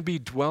it's going to be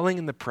dwelling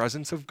in the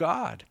presence of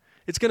God.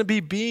 It's going to be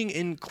being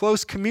in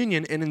close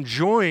communion and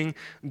enjoying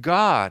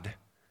God.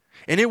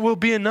 And it will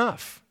be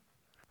enough.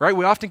 Right?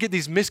 We often get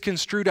these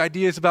misconstrued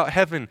ideas about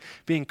heaven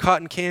being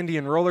cotton candy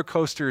and roller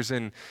coasters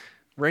and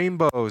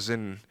rainbows.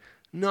 And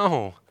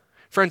no.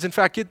 Friends, in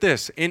fact, get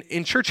this.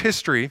 In church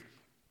history,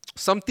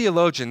 some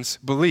theologians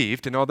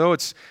believed, and although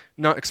it's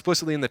not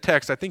explicitly in the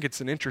text, I think it's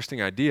an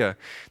interesting idea.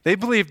 They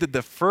believed that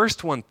the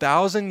first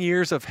 1,000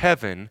 years of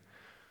heaven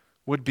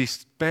would be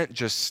spent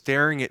just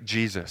staring at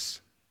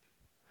Jesus.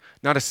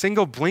 Not a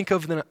single blink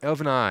of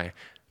an eye,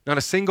 not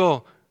a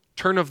single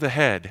turn of the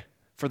head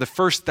for the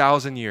first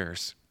 1,000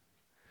 years.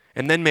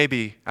 And then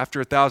maybe after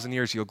 1,000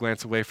 years, you'll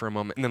glance away for a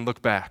moment and then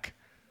look back.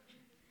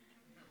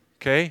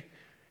 Okay?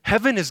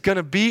 Heaven is going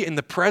to be in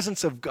the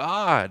presence of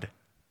God.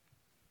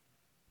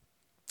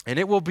 And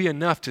it will be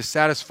enough to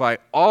satisfy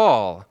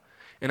all,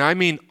 and I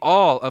mean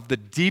all, of the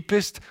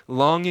deepest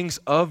longings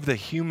of the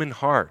human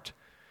heart.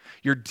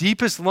 Your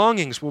deepest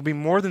longings will be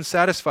more than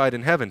satisfied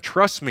in heaven.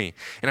 Trust me.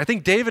 And I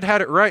think David had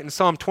it right in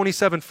Psalm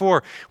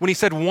 27:4 when he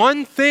said,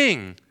 "One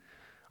thing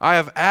I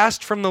have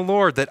asked from the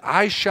Lord that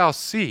I shall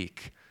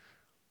seek,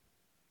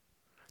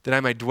 that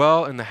I may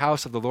dwell in the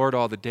house of the Lord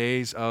all the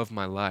days of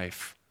my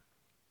life."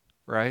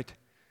 Right?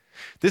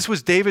 This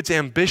was David's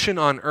ambition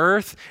on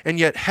earth, and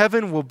yet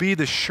heaven will be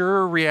the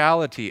sure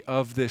reality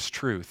of this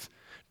truth,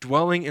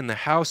 dwelling in the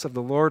house of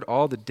the Lord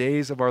all the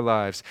days of our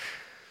lives.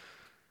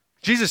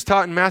 Jesus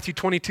taught in Matthew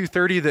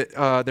 22:30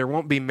 that there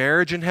won't be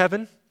marriage in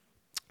heaven,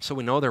 so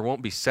we know there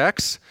won't be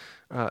sex.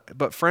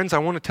 But friends, I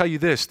want to tell you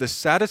this, the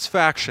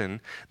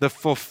satisfaction, the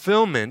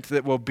fulfillment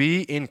that will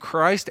be in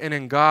Christ and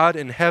in God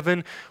in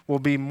heaven will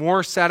be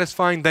more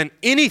satisfying than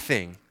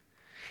anything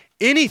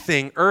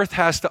earth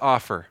has to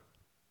offer.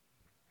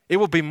 It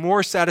will be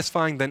more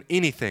satisfying than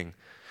anything.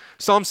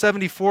 Psalm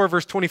 74,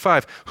 verse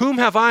 25, "Whom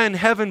have I in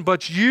heaven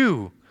but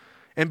you?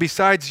 And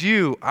besides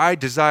you, I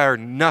desire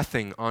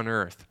nothing on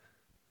earth."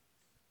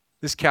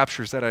 This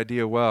captures that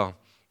idea well.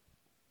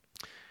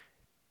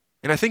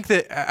 And I think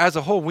that as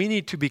a whole, we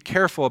need to be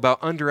careful about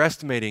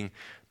underestimating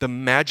the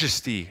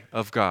majesty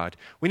of God.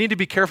 We need to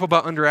be careful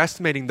about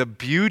underestimating the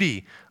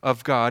beauty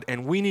of God,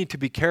 and we need to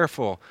be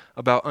careful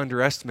about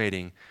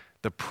underestimating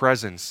the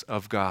presence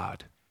of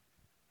God.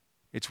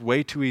 It's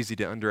way too easy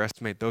to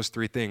underestimate those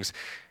three things.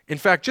 In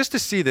fact, just to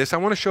see this, I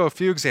want to show a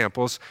few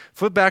examples.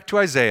 Flip back to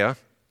Isaiah.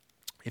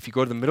 If you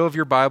go to the middle of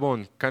your Bible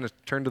and kind of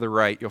turn to the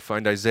right, you'll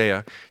find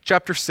Isaiah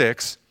chapter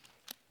 6.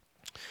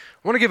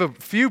 I want to give a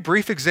few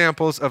brief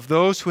examples of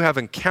those who have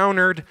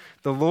encountered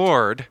the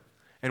Lord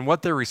and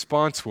what their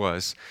response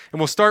was. And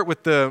we'll start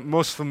with the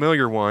most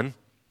familiar one.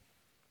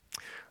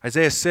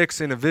 Isaiah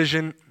 6, in a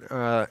vision,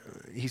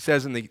 he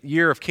says, in the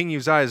year of King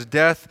Uzziah's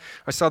death,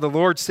 I saw the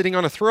Lord sitting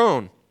on a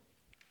throne,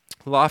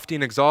 lofty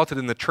and exalted,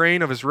 and the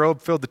train of his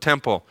robe filled the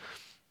temple.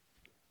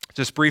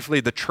 Just briefly,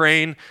 the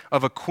train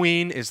of a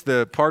queen is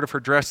the part of her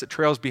dress that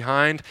trails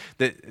behind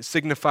that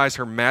signifies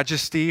her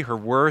majesty, her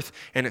worth,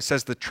 and it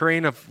says the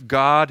train of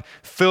God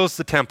fills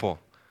the temple.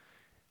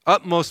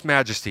 Utmost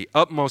majesty,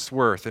 utmost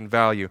worth and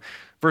value.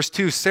 Verse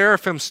 2,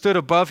 seraphim stood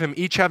above him,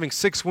 each having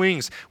 6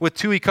 wings. With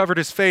 2 he covered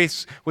his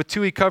face, with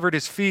 2 he covered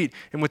his feet,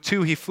 and with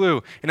 2 he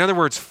flew. In other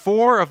words,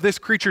 4 of this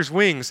creature's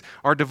wings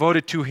are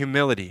devoted to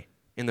humility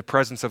in the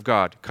presence of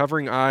God,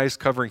 covering eyes,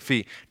 covering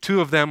feet.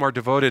 2 of them are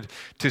devoted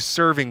to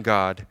serving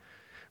God.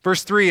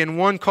 Verse 3, and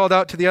one called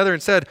out to the other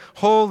and said,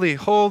 holy,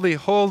 holy,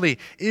 holy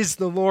is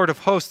the Lord of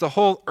hosts. The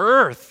whole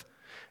earth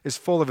is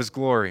full of his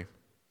glory.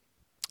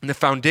 And the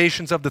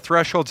foundations of the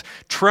thresholds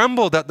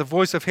trembled at the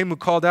voice of him who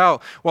called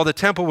out while the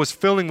temple was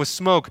filling with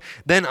smoke.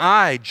 Then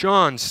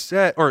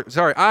Isaiah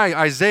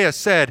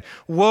said,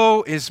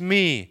 woe is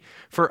me,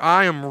 for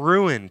I am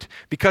ruined,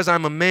 because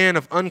I'm a man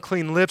of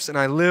unclean lips, and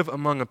I live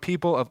among a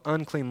people of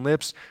unclean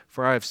lips,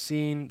 for I have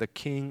seen the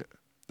King,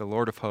 the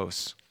Lord of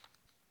hosts.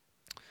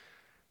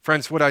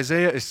 Friends, what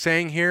Isaiah is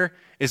saying here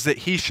is that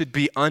he should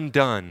be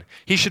undone.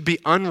 He should be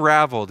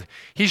unraveled.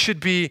 He should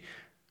be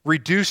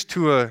reduced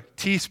to a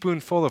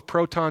teaspoonful of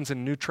protons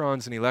and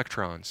neutrons and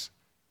electrons.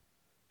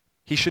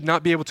 He should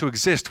not be able to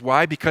exist.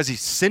 Why? Because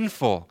he's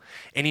sinful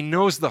and he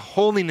knows the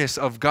holiness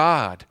of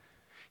God.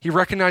 He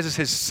recognizes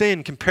his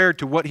sin compared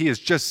to what he has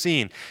just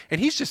seen.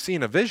 And he's just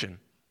seeing a vision.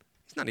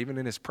 He's not even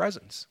in his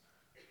presence.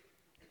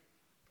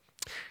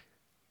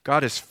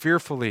 God is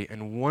fearfully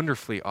and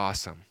wonderfully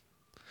awesome.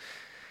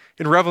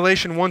 In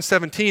Revelation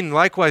 1:17,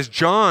 likewise,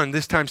 John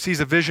this time sees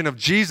a vision of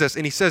Jesus,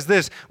 and he says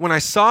this, when I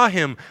saw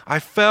him, I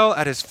fell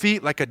at his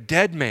feet like a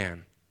dead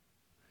man.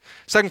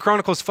 2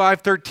 Chronicles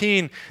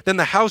 5:13, then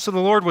the house of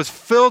the Lord was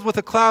filled with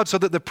a cloud so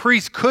that the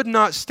priests could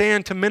not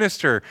stand to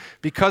minister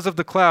because of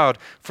the cloud,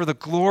 for the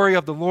glory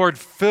of the Lord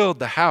filled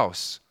the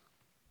house.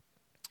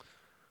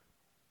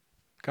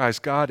 Guys,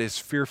 God is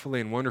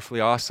fearfully and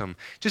wonderfully awesome.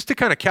 Just to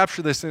kind of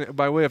capture this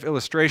by way of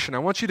illustration, I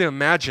want you to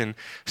imagine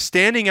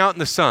standing out in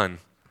the sun.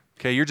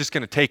 Okay, you're just going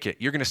to take it.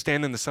 You're going to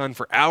stand in the sun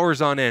for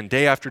hours on end,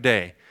 day after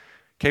day.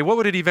 Okay, what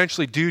would it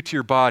eventually do to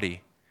your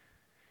body?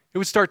 It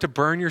would start to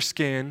burn your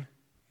skin.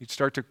 You'd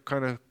start to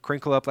kind of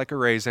crinkle up like a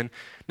raisin.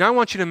 Now I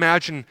want you to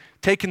imagine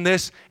taking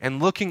this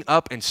and looking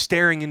up and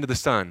staring into the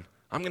sun.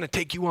 I'm going to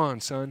take you on,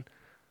 son.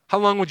 How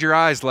long would your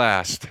eyes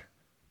last?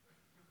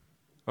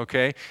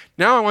 Okay,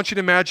 now I want you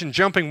to imagine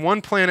jumping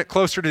one planet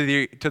closer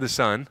to the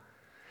sun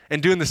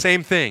and doing the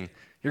same thing.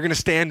 You're going to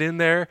stand in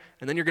there,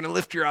 and then you're going to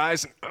lift your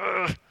eyes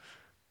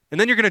and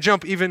then you're going to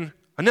jump even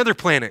another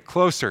planet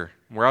closer.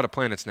 We're out of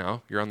planets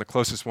now. You're on the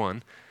closest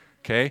one.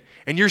 Okay?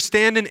 And you're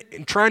standing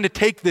and trying to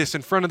take this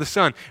in front of the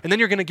sun. And then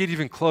you're going to get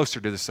even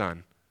closer to the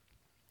sun.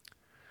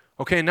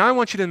 Okay, now I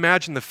want you to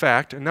imagine the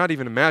fact, and not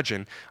even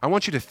imagine, I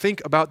want you to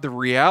think about the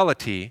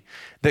reality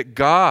that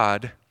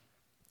God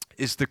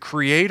is the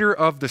creator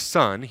of the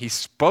sun. He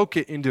spoke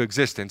it into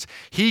existence.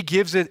 He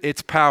gives it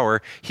its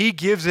power. He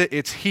gives it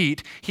its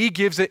heat. He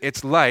gives it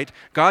its light.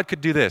 God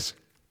could do this.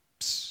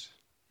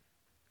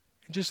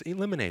 Just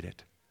eliminate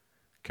it.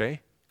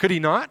 Okay? Could he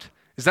not?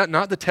 Is that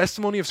not the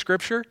testimony of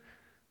Scripture?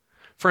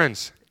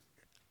 Friends,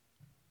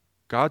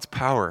 God's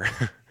power,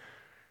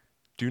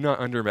 do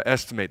not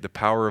underestimate the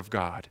power of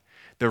God,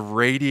 the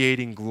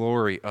radiating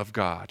glory of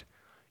God.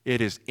 It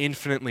is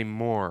infinitely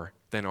more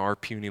than our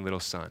puny little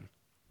sun.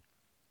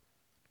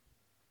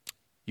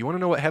 You want to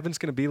know what heaven's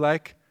going to be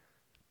like?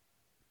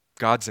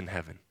 God's in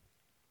heaven.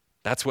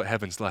 That's what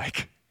heaven's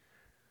like.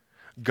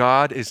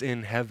 God is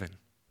in heaven.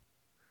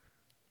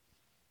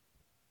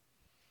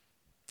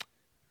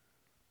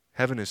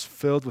 Heaven is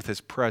filled with his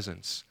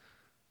presence,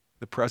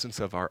 the presence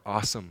of our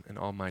awesome and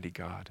almighty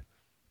God.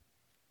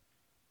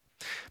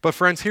 But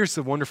friends, here's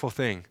the wonderful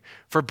thing.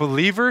 For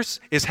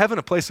believers, is heaven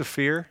a place of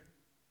fear?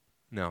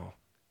 No,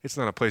 it's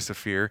not a place of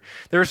fear.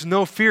 There's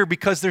no fear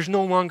because there's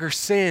no longer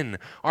sin.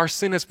 Our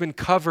sin has been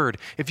covered.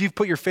 If you've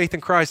put your faith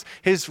in Christ,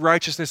 his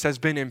righteousness has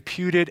been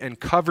imputed and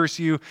covers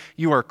you.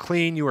 You are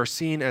clean. You are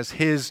seen as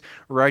his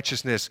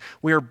righteousness.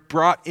 We are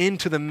brought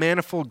into the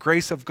manifold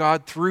grace of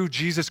God through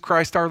Jesus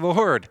Christ our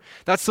Lord.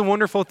 That's the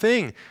wonderful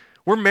thing.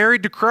 We're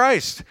married to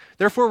Christ.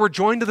 Therefore, we're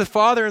joined to the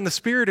Father and the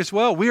Spirit as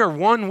well. We are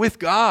one with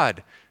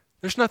God.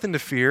 There's nothing to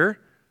fear.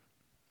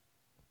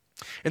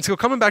 And so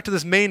coming back to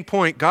this main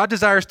point, God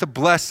desires to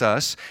bless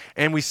us,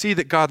 and we see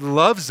that God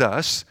loves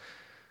us.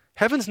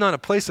 Heaven's not a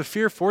place of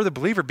fear for the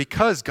believer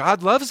because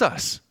God loves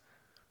us.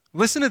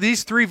 Listen to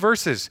these 3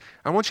 verses.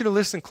 I want you to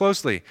listen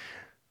closely.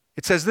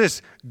 It says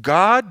this,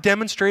 God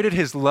demonstrated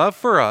his love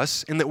for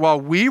us in that while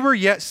we were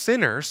yet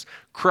sinners,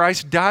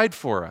 Christ died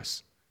for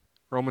us.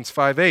 Romans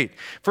 5:8.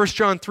 1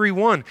 John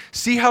 3:1.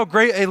 See how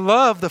great a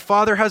love the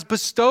Father has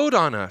bestowed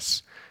on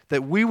us,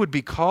 that we would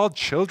be called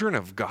children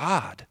of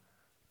God.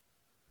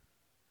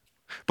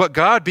 But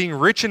God, being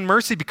rich in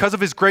mercy because of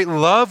his great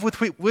love with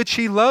which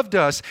he loved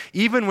us,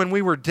 even when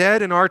we were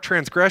dead in our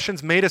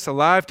transgressions, made us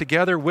alive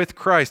together with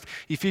Christ.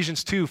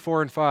 Ephesians 2,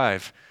 4 and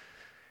 5.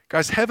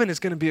 Guys, heaven is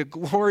going to be a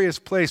glorious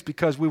place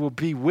because we will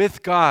be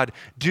with God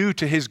due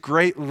to his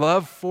great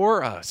love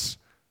for us.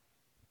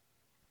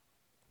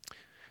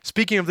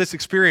 Speaking of this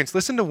experience,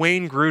 listen to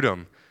Wayne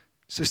Grudem,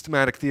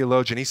 systematic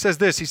theologian. He says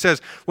this, he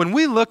says, when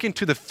we look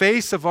into the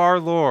face of our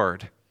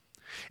Lord,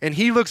 and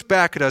he looks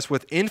back at us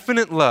with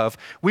infinite love,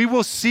 we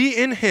will see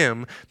in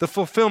him the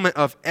fulfillment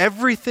of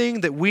everything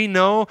that we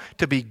know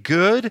to be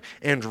good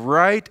and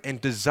right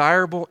and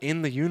desirable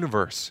in the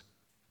universe.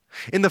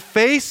 In the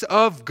face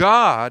of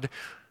God,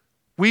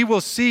 we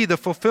will see the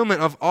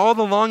fulfillment of all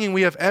the longing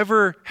we have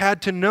ever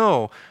had to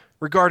know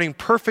regarding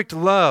perfect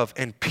love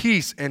and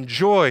peace and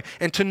joy,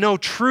 and to know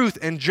truth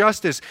and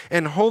justice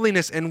and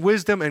holiness and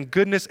wisdom and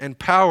goodness and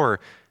power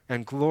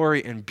and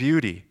glory and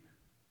beauty.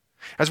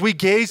 As we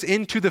gaze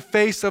into the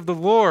face of the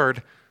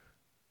Lord,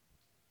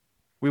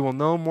 we will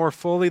know more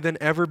fully than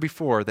ever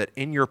before that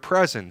in your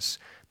presence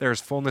there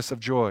is fullness of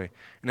joy,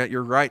 and at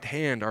your right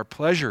hand are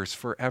pleasures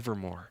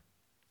forevermore.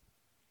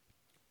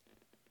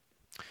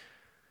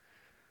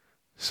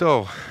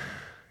 So,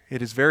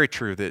 it is very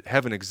true that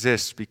heaven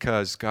exists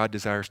because God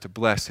desires to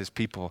bless his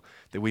people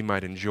that we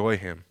might enjoy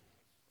him.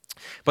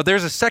 But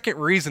there's a second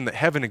reason that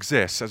heaven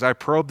exists. As I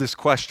probe this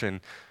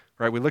question,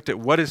 right, we looked at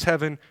what is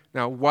heaven,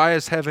 now why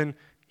is heaven?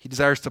 He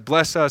desires to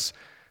bless us.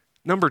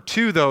 Number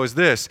two, though, is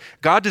this.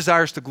 God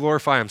desires to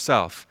glorify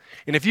himself.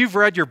 And if you've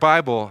read your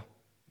Bible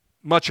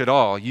much at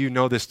all, you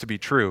know this to be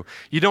true.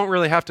 You don't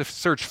really have to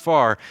search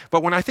far.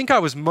 But when I think I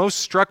was most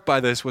struck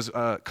by this was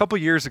a couple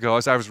years ago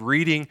as I was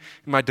reading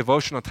in my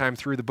devotional time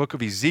through the book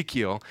of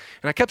Ezekiel,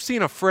 and I kept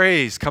seeing a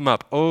phrase come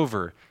up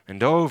over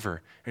and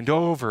over and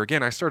over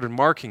again. I started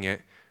marking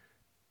it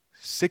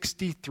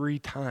 63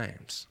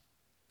 times.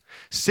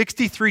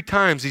 63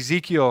 times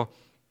Ezekiel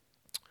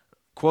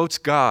quotes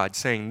God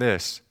saying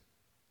this,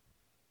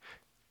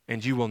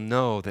 and you will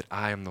know that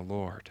I am the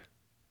Lord.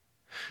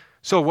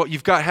 So what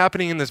you've got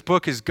happening in this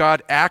book is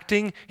God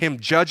acting, him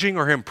judging,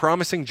 or him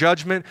promising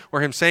judgment, or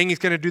him saying he's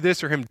going to do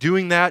this, or him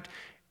doing that.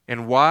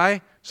 And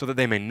why? So that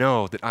they may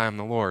know that I am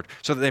the Lord.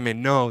 So that they may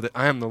know that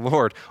I am the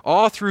Lord.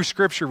 All through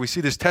Scripture, we see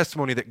this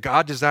testimony that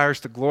God desires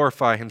to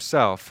glorify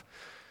himself.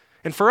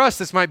 And for us,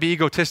 this might be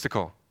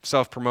egotistical,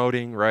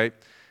 self-promoting, right?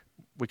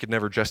 We could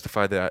never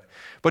justify that.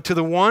 But to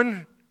the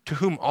one to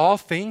whom all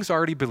things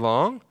already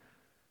belong,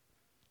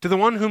 to the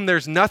one whom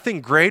there's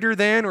nothing greater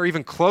than or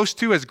even close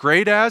to as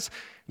great as,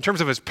 in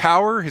terms of his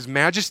power, his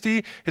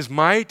majesty, his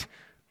might,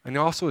 and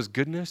also his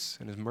goodness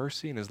and his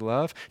mercy and his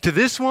love, to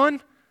this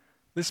one,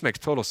 this makes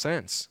total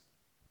sense.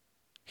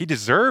 He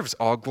deserves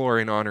all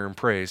glory and honor and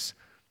praise.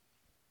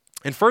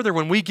 And further,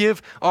 when we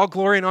give all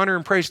glory and honor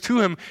and praise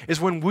to him is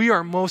when we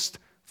are most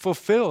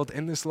fulfilled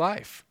in this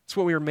life. It's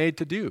what we were made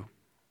to do.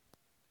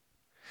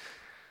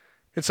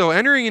 And so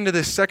entering into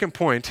this second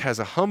point as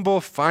a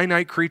humble,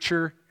 finite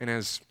creature, and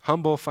as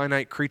humble,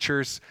 finite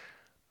creatures,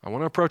 I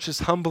want to approach this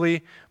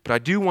humbly, but I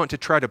do want to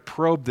try to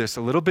probe this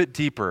a little bit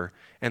deeper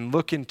and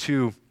look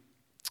into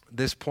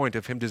this point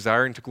of him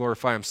desiring to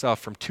glorify himself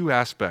from two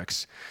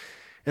aspects.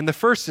 And the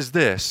first is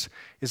this,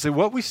 is that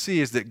what we see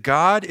is that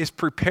God is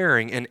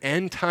preparing an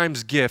end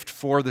times gift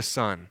for the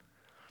Son.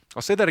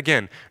 I'll say that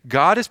again.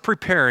 God is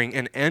preparing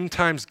an end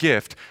times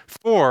gift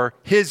for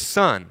his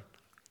Son.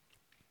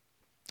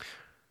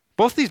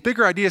 Both these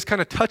bigger ideas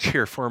kind of touch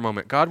here for a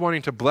moment. God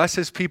wanting to bless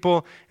his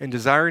people and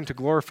desiring to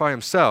glorify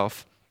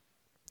himself.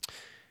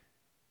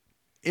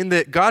 In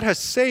that God has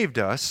saved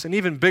us, and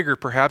even bigger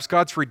perhaps,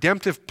 God's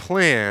redemptive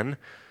plan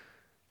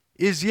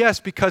is yes,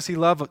 because he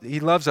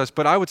loves us,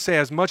 but I would say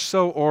as much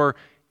so or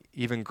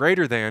even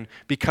greater than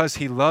because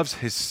he loves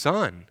his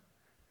Son.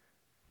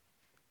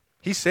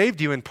 He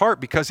saved you in part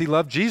because he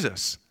loved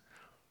Jesus.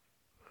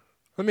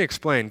 Let me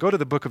explain. Go to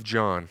the book of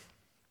John.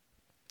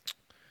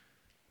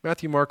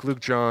 Matthew, Mark,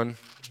 Luke, John.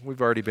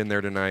 We've already been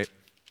there tonight.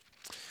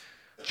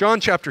 John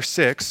chapter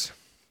 6.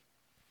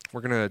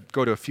 We're going to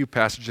go to a few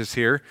passages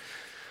here.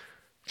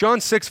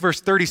 John 6, verse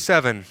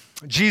 37.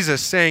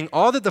 Jesus saying,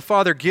 "All that the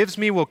Father gives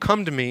me will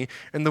come to me,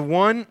 and the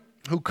one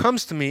who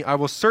comes to me I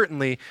will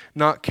certainly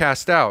not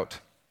cast out.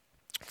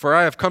 For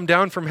I have come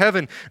down from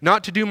heaven,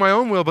 not to do my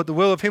own will, but the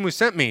will of him who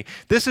sent me.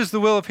 This is the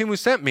will of him who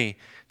sent me,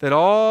 that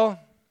all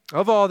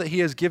that he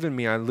has given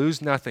me I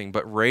lose nothing,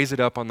 but raise it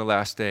up on the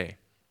last day."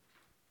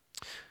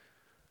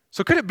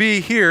 So could it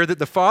be here that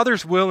the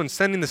Father's will in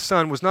sending the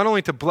Son was not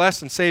only to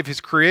bless and save his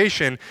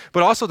creation,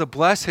 but also to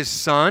bless his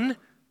Son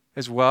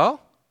as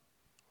well?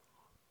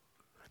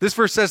 This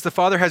verse says the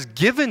Father has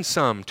given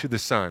some to the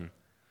Son.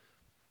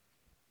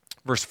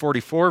 Verse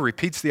 44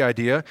 repeats the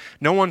idea.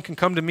 "No one can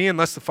come to me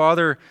unless the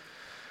Father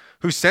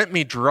who sent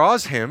me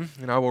draws him,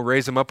 and I will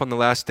raise him up on the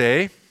last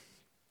day."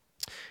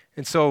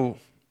 And so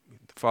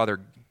the Father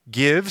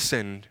gives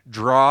and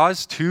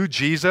draws to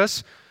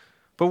Jesus.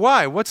 But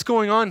why? What's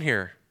going on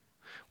here?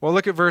 Well,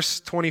 look at verse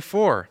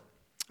 24.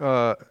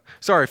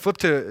 Flip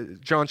to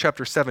John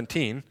chapter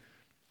 17.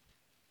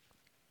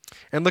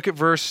 And look at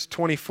verse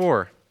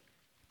 24.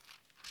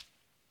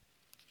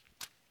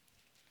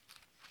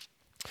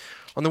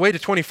 On the way to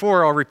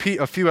 24, I'll repeat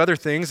a few other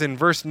things. In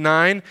verse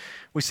 9,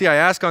 we see, I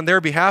ask on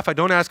their behalf. I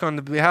don't ask on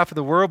the behalf of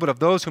the world, but of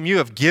those whom you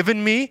have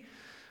given me.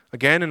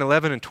 Again, in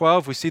 11 and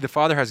 12, we see the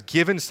Father has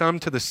given some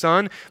to the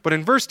Son. But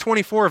in verse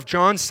 24 of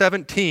John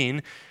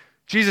 17,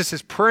 Jesus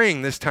is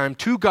praying this time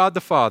to God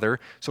the Father.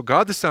 So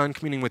God the Son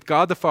communing with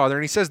God the Father.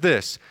 And he says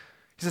this.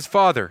 He says,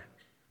 Father,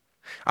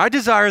 I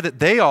desire that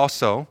they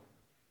also,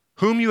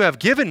 whom you have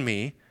given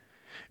me,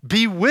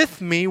 be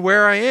with me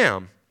where I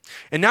am.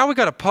 And now we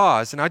got to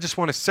pause, and I just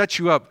want to set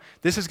you up.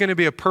 This is going to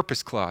be a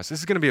purpose clause. This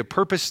is going to be a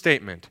purpose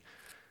statement.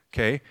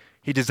 Okay?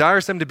 He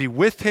desires them to be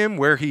with him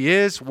where he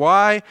is.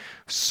 Why?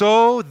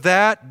 So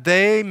that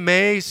they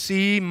may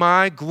see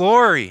my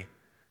glory,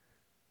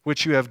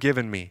 which you have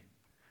given me.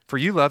 For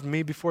you loved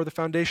me before the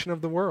foundation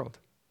of the world.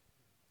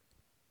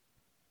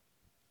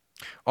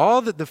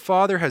 All that the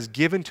Father has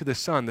given to the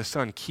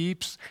Son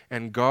keeps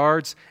and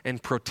guards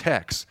and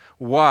protects.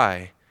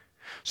 Why?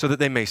 So that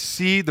they may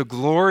see the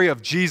glory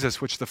of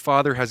Jesus, which the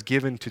Father has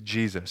given to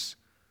Jesus.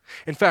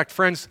 In fact,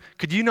 friends,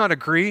 could you not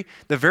agree?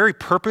 The very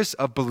purpose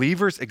of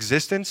believers'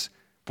 existence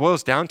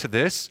boils down to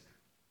this: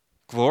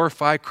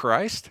 glorify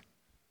Christ,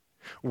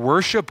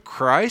 worship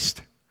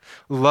Christ,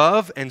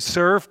 love and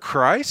serve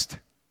Christ.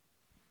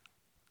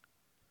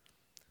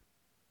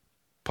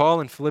 Paul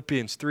in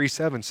Philippians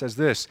 3:7 says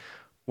this,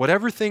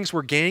 whatever things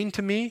were gained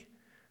to me,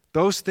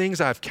 those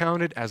things I've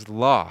counted as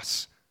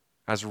loss,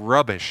 as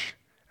rubbish,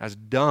 as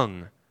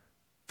dung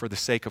for the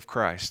sake of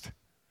Christ.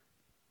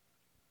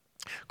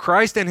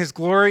 Christ and his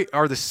glory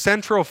are the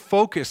central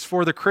focus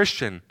for the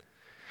Christian.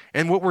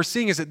 And what we're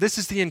seeing is that this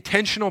is the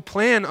intentional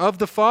plan of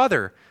the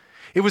Father.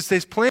 It was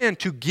this plan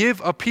to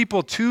give a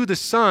people to the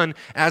Son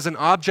as an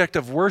object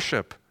of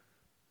worship.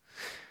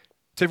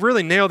 To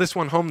really nail this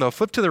one home, though,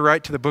 flip to the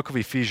right to the book of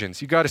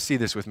Ephesians. You got to see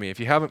this with me. If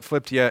you haven't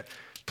flipped yet,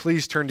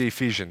 please turn to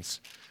Ephesians.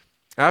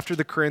 After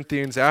the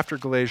Corinthians, after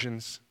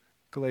Galatians,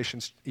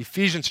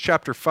 Ephesians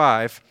chapter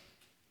 5.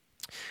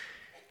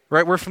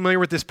 Right, we're familiar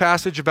with this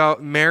passage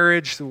about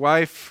marriage, the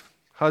wife,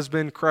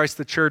 husband, Christ,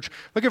 the church.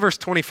 Look at verse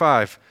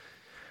 25.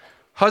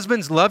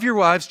 Husbands, love your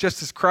wives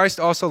just as Christ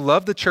also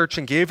loved the church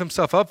and gave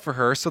himself up for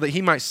her so that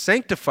he might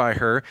sanctify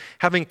her,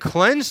 having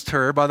cleansed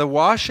her by the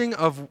washing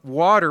of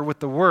water with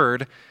the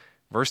word.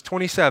 Verse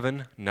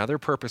 27, another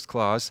purpose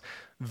clause,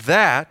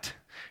 that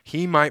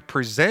he might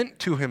present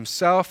to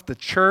himself the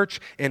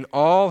church in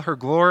all her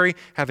glory,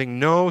 having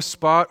no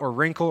spot or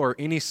wrinkle or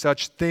any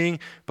such thing,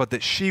 but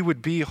that she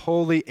would be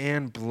holy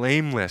and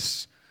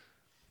blameless.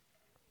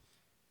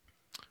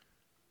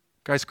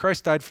 Guys,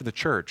 Christ died for the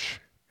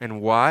church.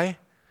 And why?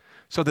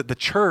 So that the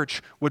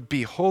church would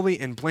be holy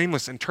and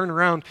blameless and turn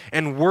around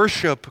and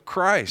worship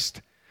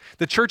Christ.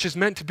 The church is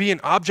meant to be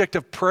an object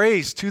of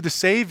praise to the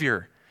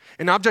Savior,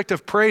 an object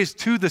of praise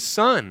to the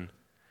Son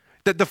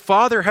that the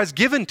Father has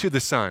given to the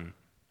Son.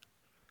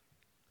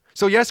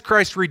 So yes,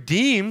 Christ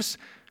redeems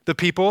the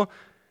people,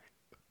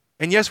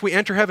 and yes, we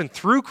enter heaven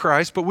through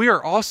Christ, but we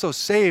are also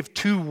saved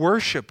to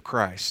worship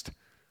Christ.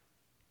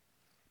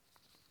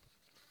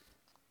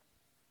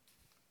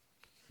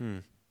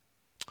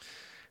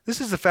 This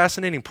is the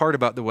fascinating part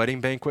about the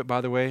wedding banquet, by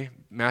the way,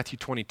 Matthew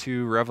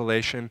 22,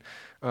 Revelation.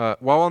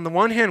 While on the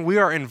one hand, we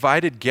are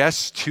invited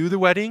guests to the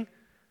wedding,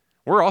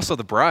 we're also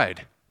the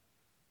bride.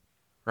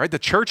 Right? The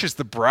church is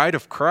the bride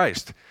of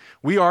Christ.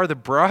 We are the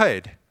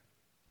bride.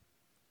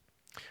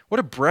 What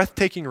a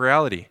breathtaking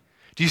reality.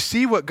 Do you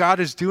see what God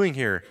is doing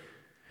here?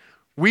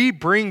 We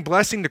bring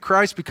blessing to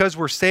Christ because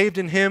we're saved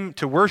in him,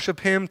 to worship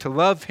him, to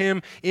love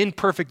him in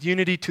perfect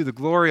unity to the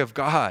glory of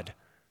God.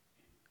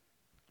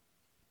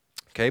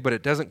 Okay, but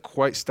it doesn't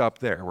quite stop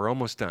there. We're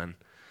almost done.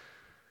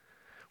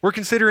 We're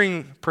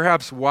considering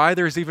perhaps why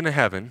there's even a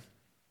heaven,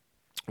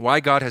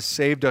 why God has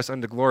saved us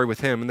unto glory with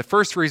him. And the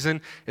first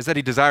reason is that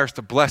he desires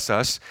to bless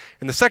us.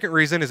 And the second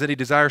reason is that he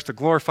desires to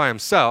glorify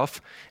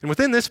himself. And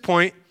within this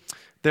point,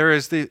 there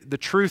is the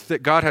truth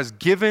that God has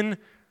given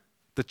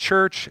the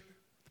church,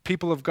 the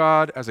people of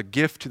God, as a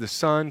gift to the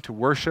Son to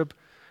worship.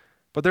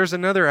 But there's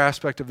another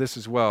aspect of this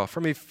as well.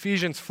 From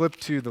Ephesians, flip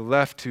to the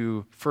left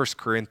to 1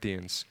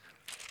 Corinthians.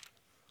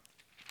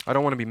 I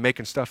don't want to be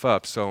making stuff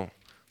up, so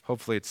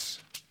hopefully it's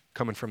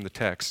coming from the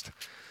text.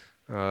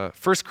 1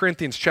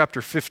 Corinthians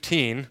chapter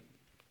 15. I'm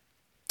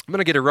going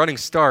to get a running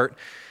start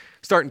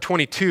in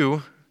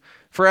 22.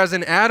 For as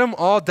in Adam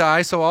all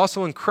die, so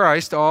also in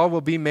Christ all will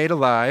be made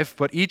alive,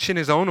 but each in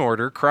his own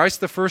order.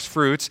 Christ the first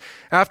fruits.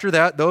 After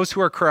that, those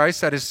who are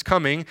Christ, that is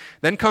coming.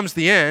 Then comes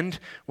the end,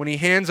 when he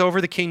hands over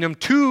the kingdom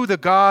to the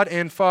God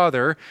and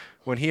Father,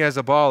 when he has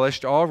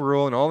abolished all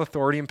rule and all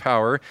authority and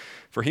power.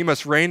 For he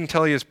must reign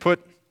until he has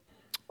put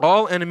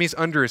all enemies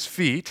under his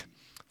feet.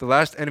 The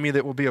last enemy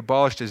that will be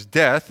abolished is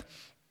death.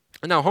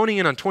 And now honing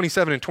in on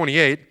 27 and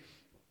 28,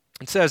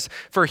 it says,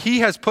 for he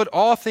has put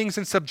all things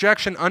in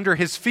subjection under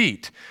his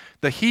feet.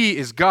 The he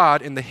is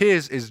God and the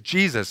his is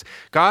Jesus.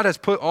 God has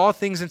put all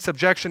things in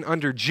subjection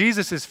under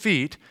Jesus'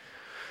 feet.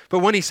 But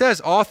when he says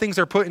all things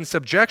are put in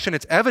subjection,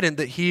 it's evident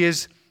that he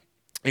is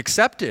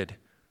accepted.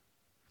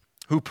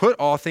 who put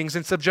all things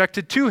and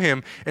subjected to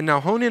him. And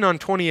now hone in on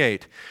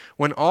 28.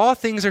 When all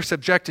things are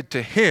subjected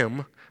to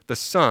him, the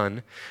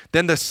Son,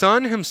 then the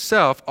Son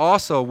himself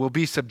also will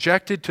be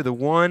subjected to the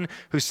one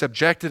who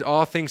subjected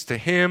all things to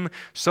him,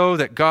 so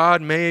that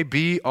God may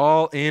be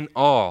all in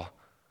all.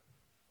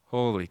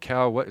 Holy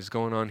cow, what is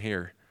going on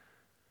here?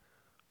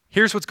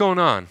 Here's what's going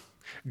on.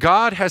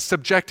 God has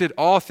subjected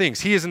all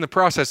things. He is in the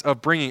process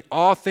of bringing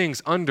all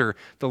things under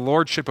the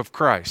lordship of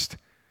Christ.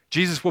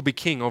 Jesus will be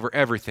king over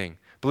everything.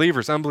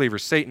 Believers,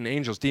 unbelievers, Satan,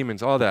 angels,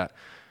 demons, all that.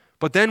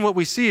 But then what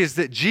we see is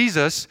that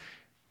Jesus,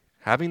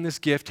 having this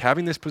gift,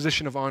 having this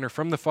position of honor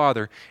from the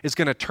Father, is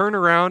going to turn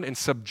around and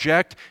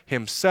subject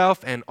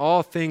himself and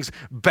all things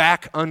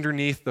back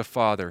underneath the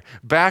Father,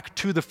 back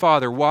to the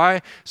Father.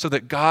 Why? So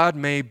that God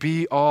may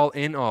be all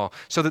in all.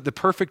 So that the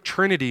perfect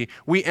Trinity,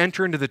 we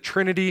enter into the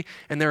Trinity,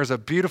 and there is a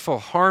beautiful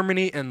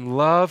harmony and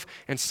love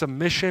and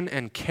submission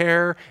and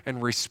care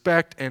and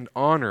respect and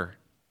honor.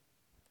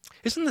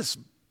 Isn't this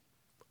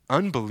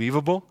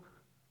unbelievable?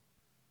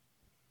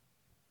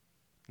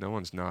 No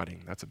one's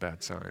nodding. That's a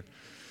bad sign.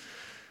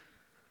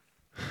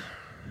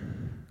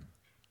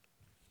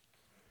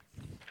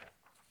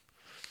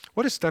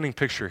 What a stunning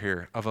picture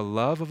here of a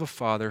love of a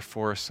father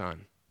for a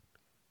son.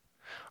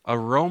 A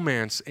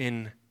romance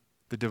in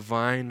the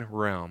divine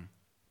realm.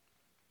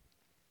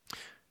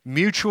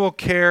 Mutual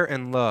care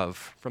and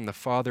love from the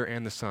Father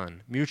and the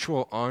Son.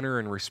 Mutual honor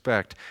and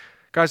respect.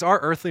 Guys, our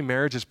earthly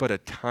marriage is but a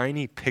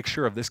tiny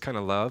picture of this kind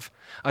of love,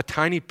 a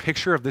tiny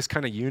picture of this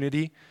kind of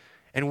unity,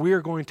 and we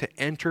are going to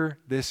enter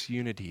this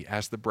unity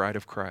as the bride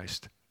of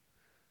Christ.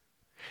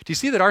 Do you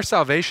see that our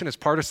salvation is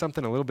part of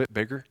something a little bit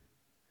bigger?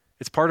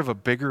 It's part of a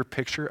bigger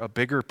picture, a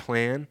bigger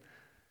plan.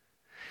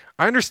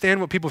 I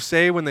understand what people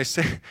say when they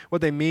say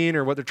what they mean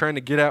or what they're trying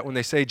to get at when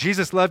they say,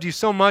 Jesus loved you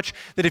so much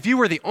that if you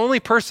were the only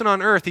person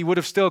on earth, he would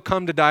have still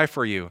come to die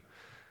for you.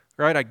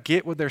 Right? I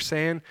get what they're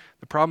saying.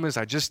 The problem is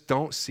I just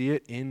don't see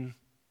it in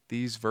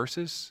these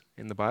verses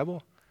in the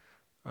Bible.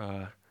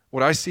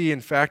 What I see,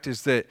 in fact,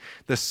 is that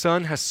the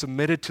Son has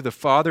submitted to the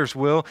Father's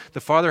will.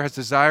 The Father has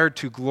desired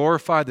to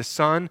glorify the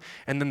Son,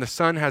 and then the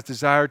Son has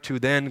desired to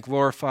then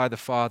glorify the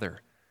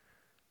Father.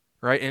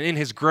 Right? And in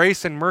his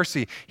grace and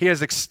mercy, he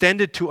has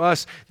extended to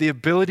us the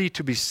ability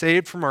to be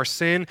saved from our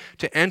sin,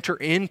 to enter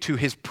into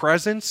his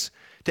presence,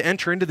 to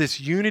enter into this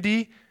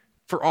unity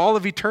for all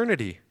of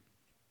eternity.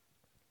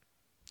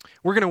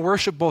 We're going to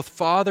worship both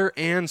Father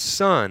and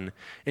Son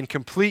in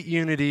complete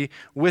unity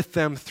with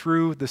them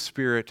through the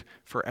Spirit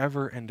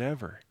forever and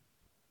ever.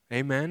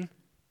 Amen?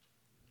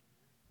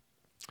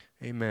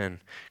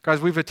 Amen.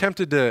 Guys, we've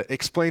attempted to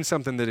explain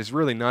something that is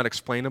really not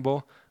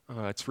explainable.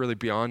 It's really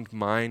beyond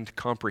mind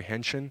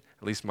comprehension,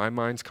 at least my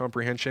mind's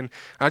comprehension.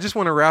 I just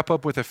want to wrap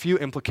up with a few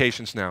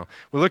implications now.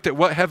 We looked at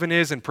what heaven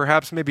is and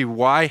perhaps maybe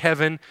why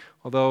heaven,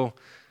 although,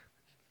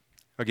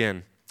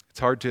 again, it's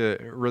hard to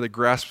really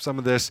grasp some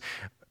of this.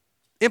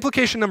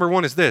 Implication number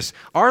one is this: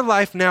 our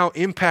life now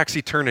impacts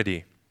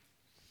eternity.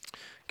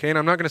 Okay, and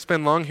I'm not going to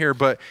spend long here,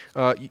 but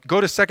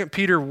go to 2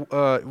 Peter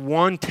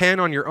 1:10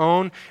 on your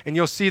own, and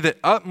you'll see that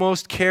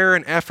utmost care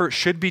and effort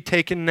should be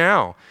taken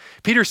now.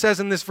 Peter says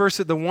in this verse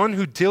that the one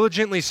who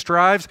diligently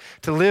strives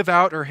to live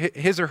out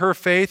his or her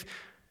faith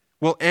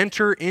will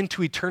enter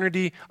into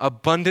eternity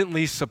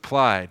abundantly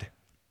supplied.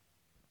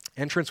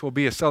 Entrance will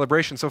be a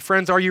celebration. So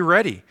friends, are you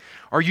ready?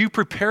 Are you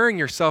preparing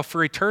yourself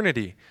for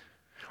eternity?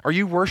 Are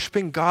you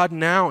worshiping God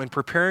now and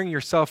preparing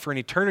yourself for an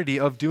eternity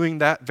of doing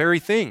that very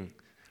thing?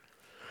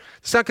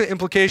 The second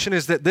implication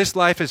is that this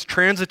life is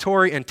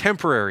transitory and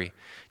temporary.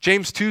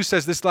 James 2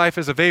 says this life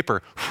is a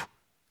vapor,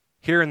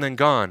 here and then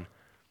gone.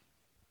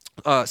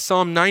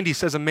 Psalm 90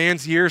 says a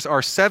man's years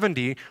are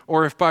 70,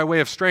 or if by way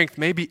of strength,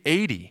 maybe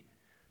 80.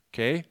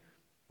 Okay,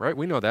 right?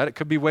 We know that. It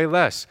could be way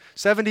less.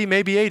 70,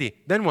 maybe 80.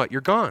 Then what?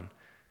 You're gone.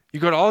 You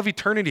go to all of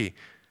eternity.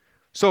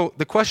 So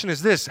the question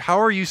is this: how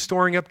are you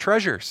storing up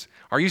treasures?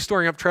 Are you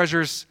storing up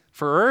treasures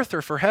for earth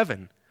or for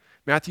heaven?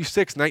 Matthew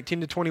 6,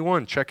 19 to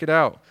 21, check it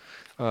out.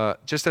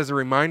 Just as a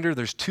reminder,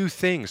 there's two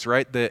things,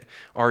 right, that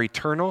are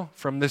eternal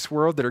from this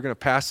world that are going to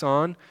pass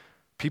on.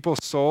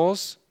 People's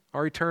souls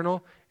are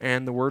eternal,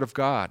 and the Word of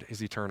God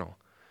is eternal.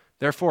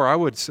 Therefore, I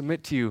would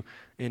submit to you,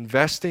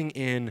 investing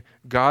in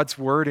God's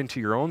Word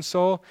into your own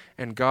soul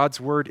and God's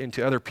Word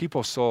into other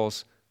people's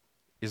souls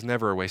is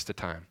never a waste of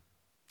time.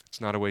 It's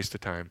not a waste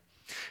of time.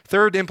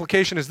 Third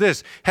implication is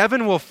this: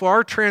 heaven will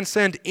far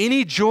transcend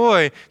any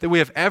joy that we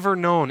have ever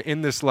known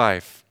in this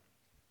life.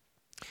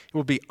 It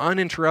will be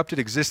uninterrupted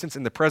existence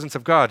in the presence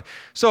of God.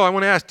 So I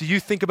want to ask, do you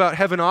think about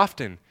heaven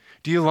often?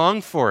 Do you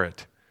long for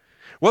it?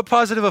 What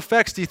positive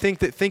effects do you think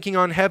that thinking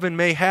on heaven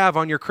may have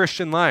on your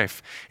Christian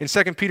life? In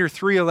 2 Peter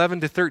 3,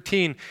 11 to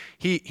 13,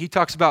 he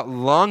talks about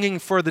longing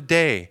for the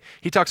day.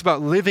 He talks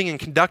about living and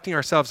conducting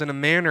ourselves in a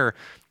manner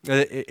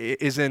that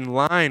is in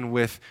line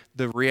with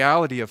the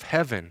reality of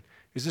heaven.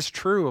 Is this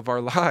true of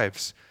our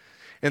lives?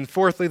 And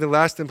fourthly, the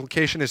last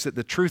implication is that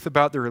the truth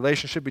about the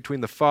relationship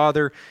between the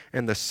Father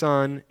and the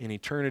Son in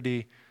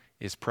eternity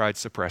is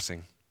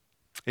pride-suppressing.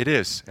 It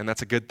is, and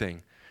that's a good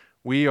thing.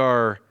 We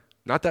are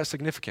not that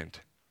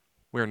significant.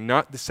 We are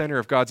not the center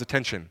of God's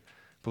attention,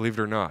 believe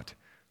it or not.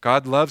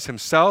 God loves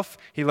himself,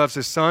 he loves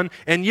his Son,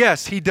 and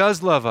yes, he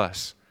does love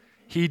us.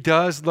 He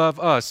does love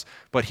us,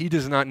 but he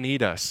does not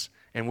need us,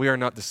 and we are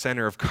not the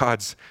center of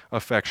God's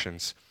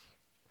affections.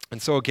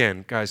 And so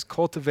again, guys,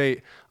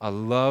 cultivate a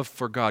love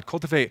for God.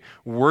 Cultivate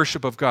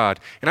worship of God.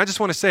 And I just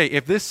want to say,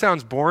 if this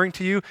sounds boring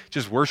to you,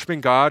 just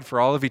worshiping God for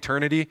all of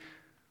eternity,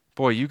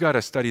 boy, you got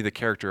to study the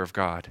character of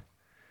God.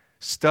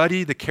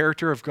 Study the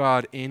character of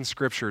God in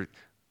Scripture.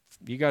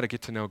 You got to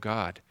get to know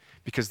God,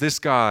 because this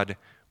God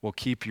will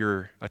keep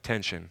your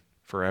attention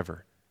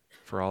forever,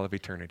 for all of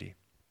eternity.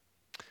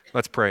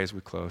 Let's pray as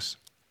we close.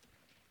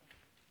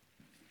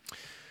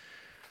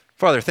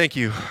 Father, thank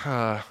you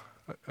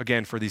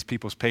again for these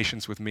people's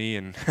patience with me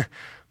and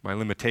my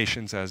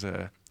limitations as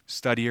a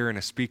studier and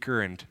a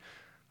speaker, and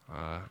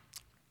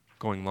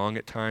going long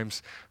at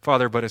times.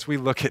 Father, but as we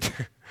look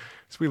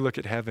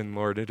at heaven,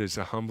 Lord, it is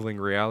a humbling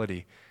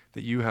reality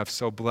that you have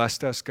so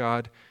blessed us,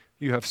 God.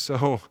 You have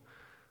so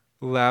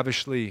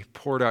lavishly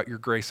poured out your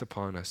grace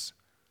upon us.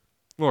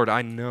 Lord,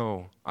 I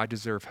know I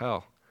deserve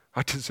hell.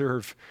 I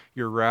deserve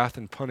your wrath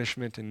and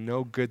punishment and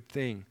no good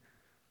thing.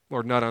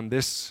 Lord, not on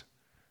this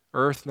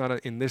earth, not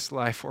in this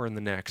life or in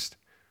the next.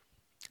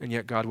 And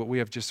yet, God, what we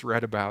have just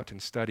read about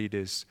and studied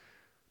is,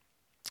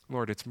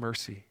 Lord, it's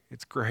mercy,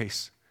 it's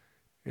grace,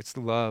 it's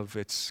love,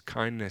 it's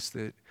kindness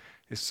that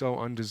is so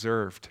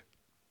undeserved.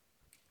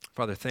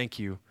 Father, thank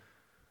you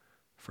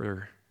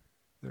for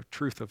the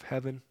truth of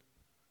heaven,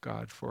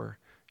 God, for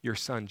your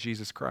Son,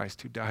 Jesus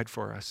Christ, who died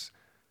for us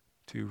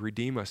to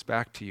redeem us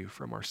back to you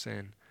from our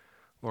sin.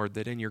 Lord,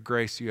 that in your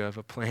grace you have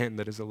a plan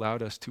that has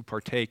allowed us to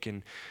partake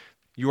in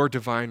your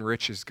divine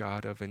riches,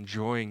 God, of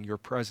enjoying your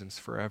presence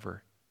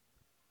forever.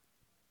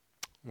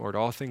 Lord,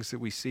 all things that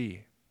we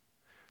see,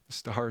 the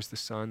stars, the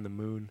sun, the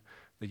moon,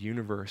 the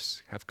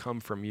universe, have come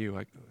from you.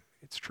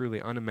 It's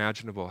truly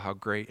unimaginable how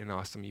great and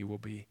awesome you will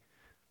be.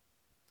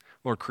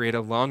 Lord, create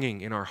a longing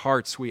in our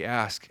hearts, we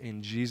ask,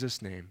 in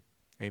Jesus' name.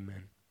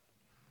 Amen.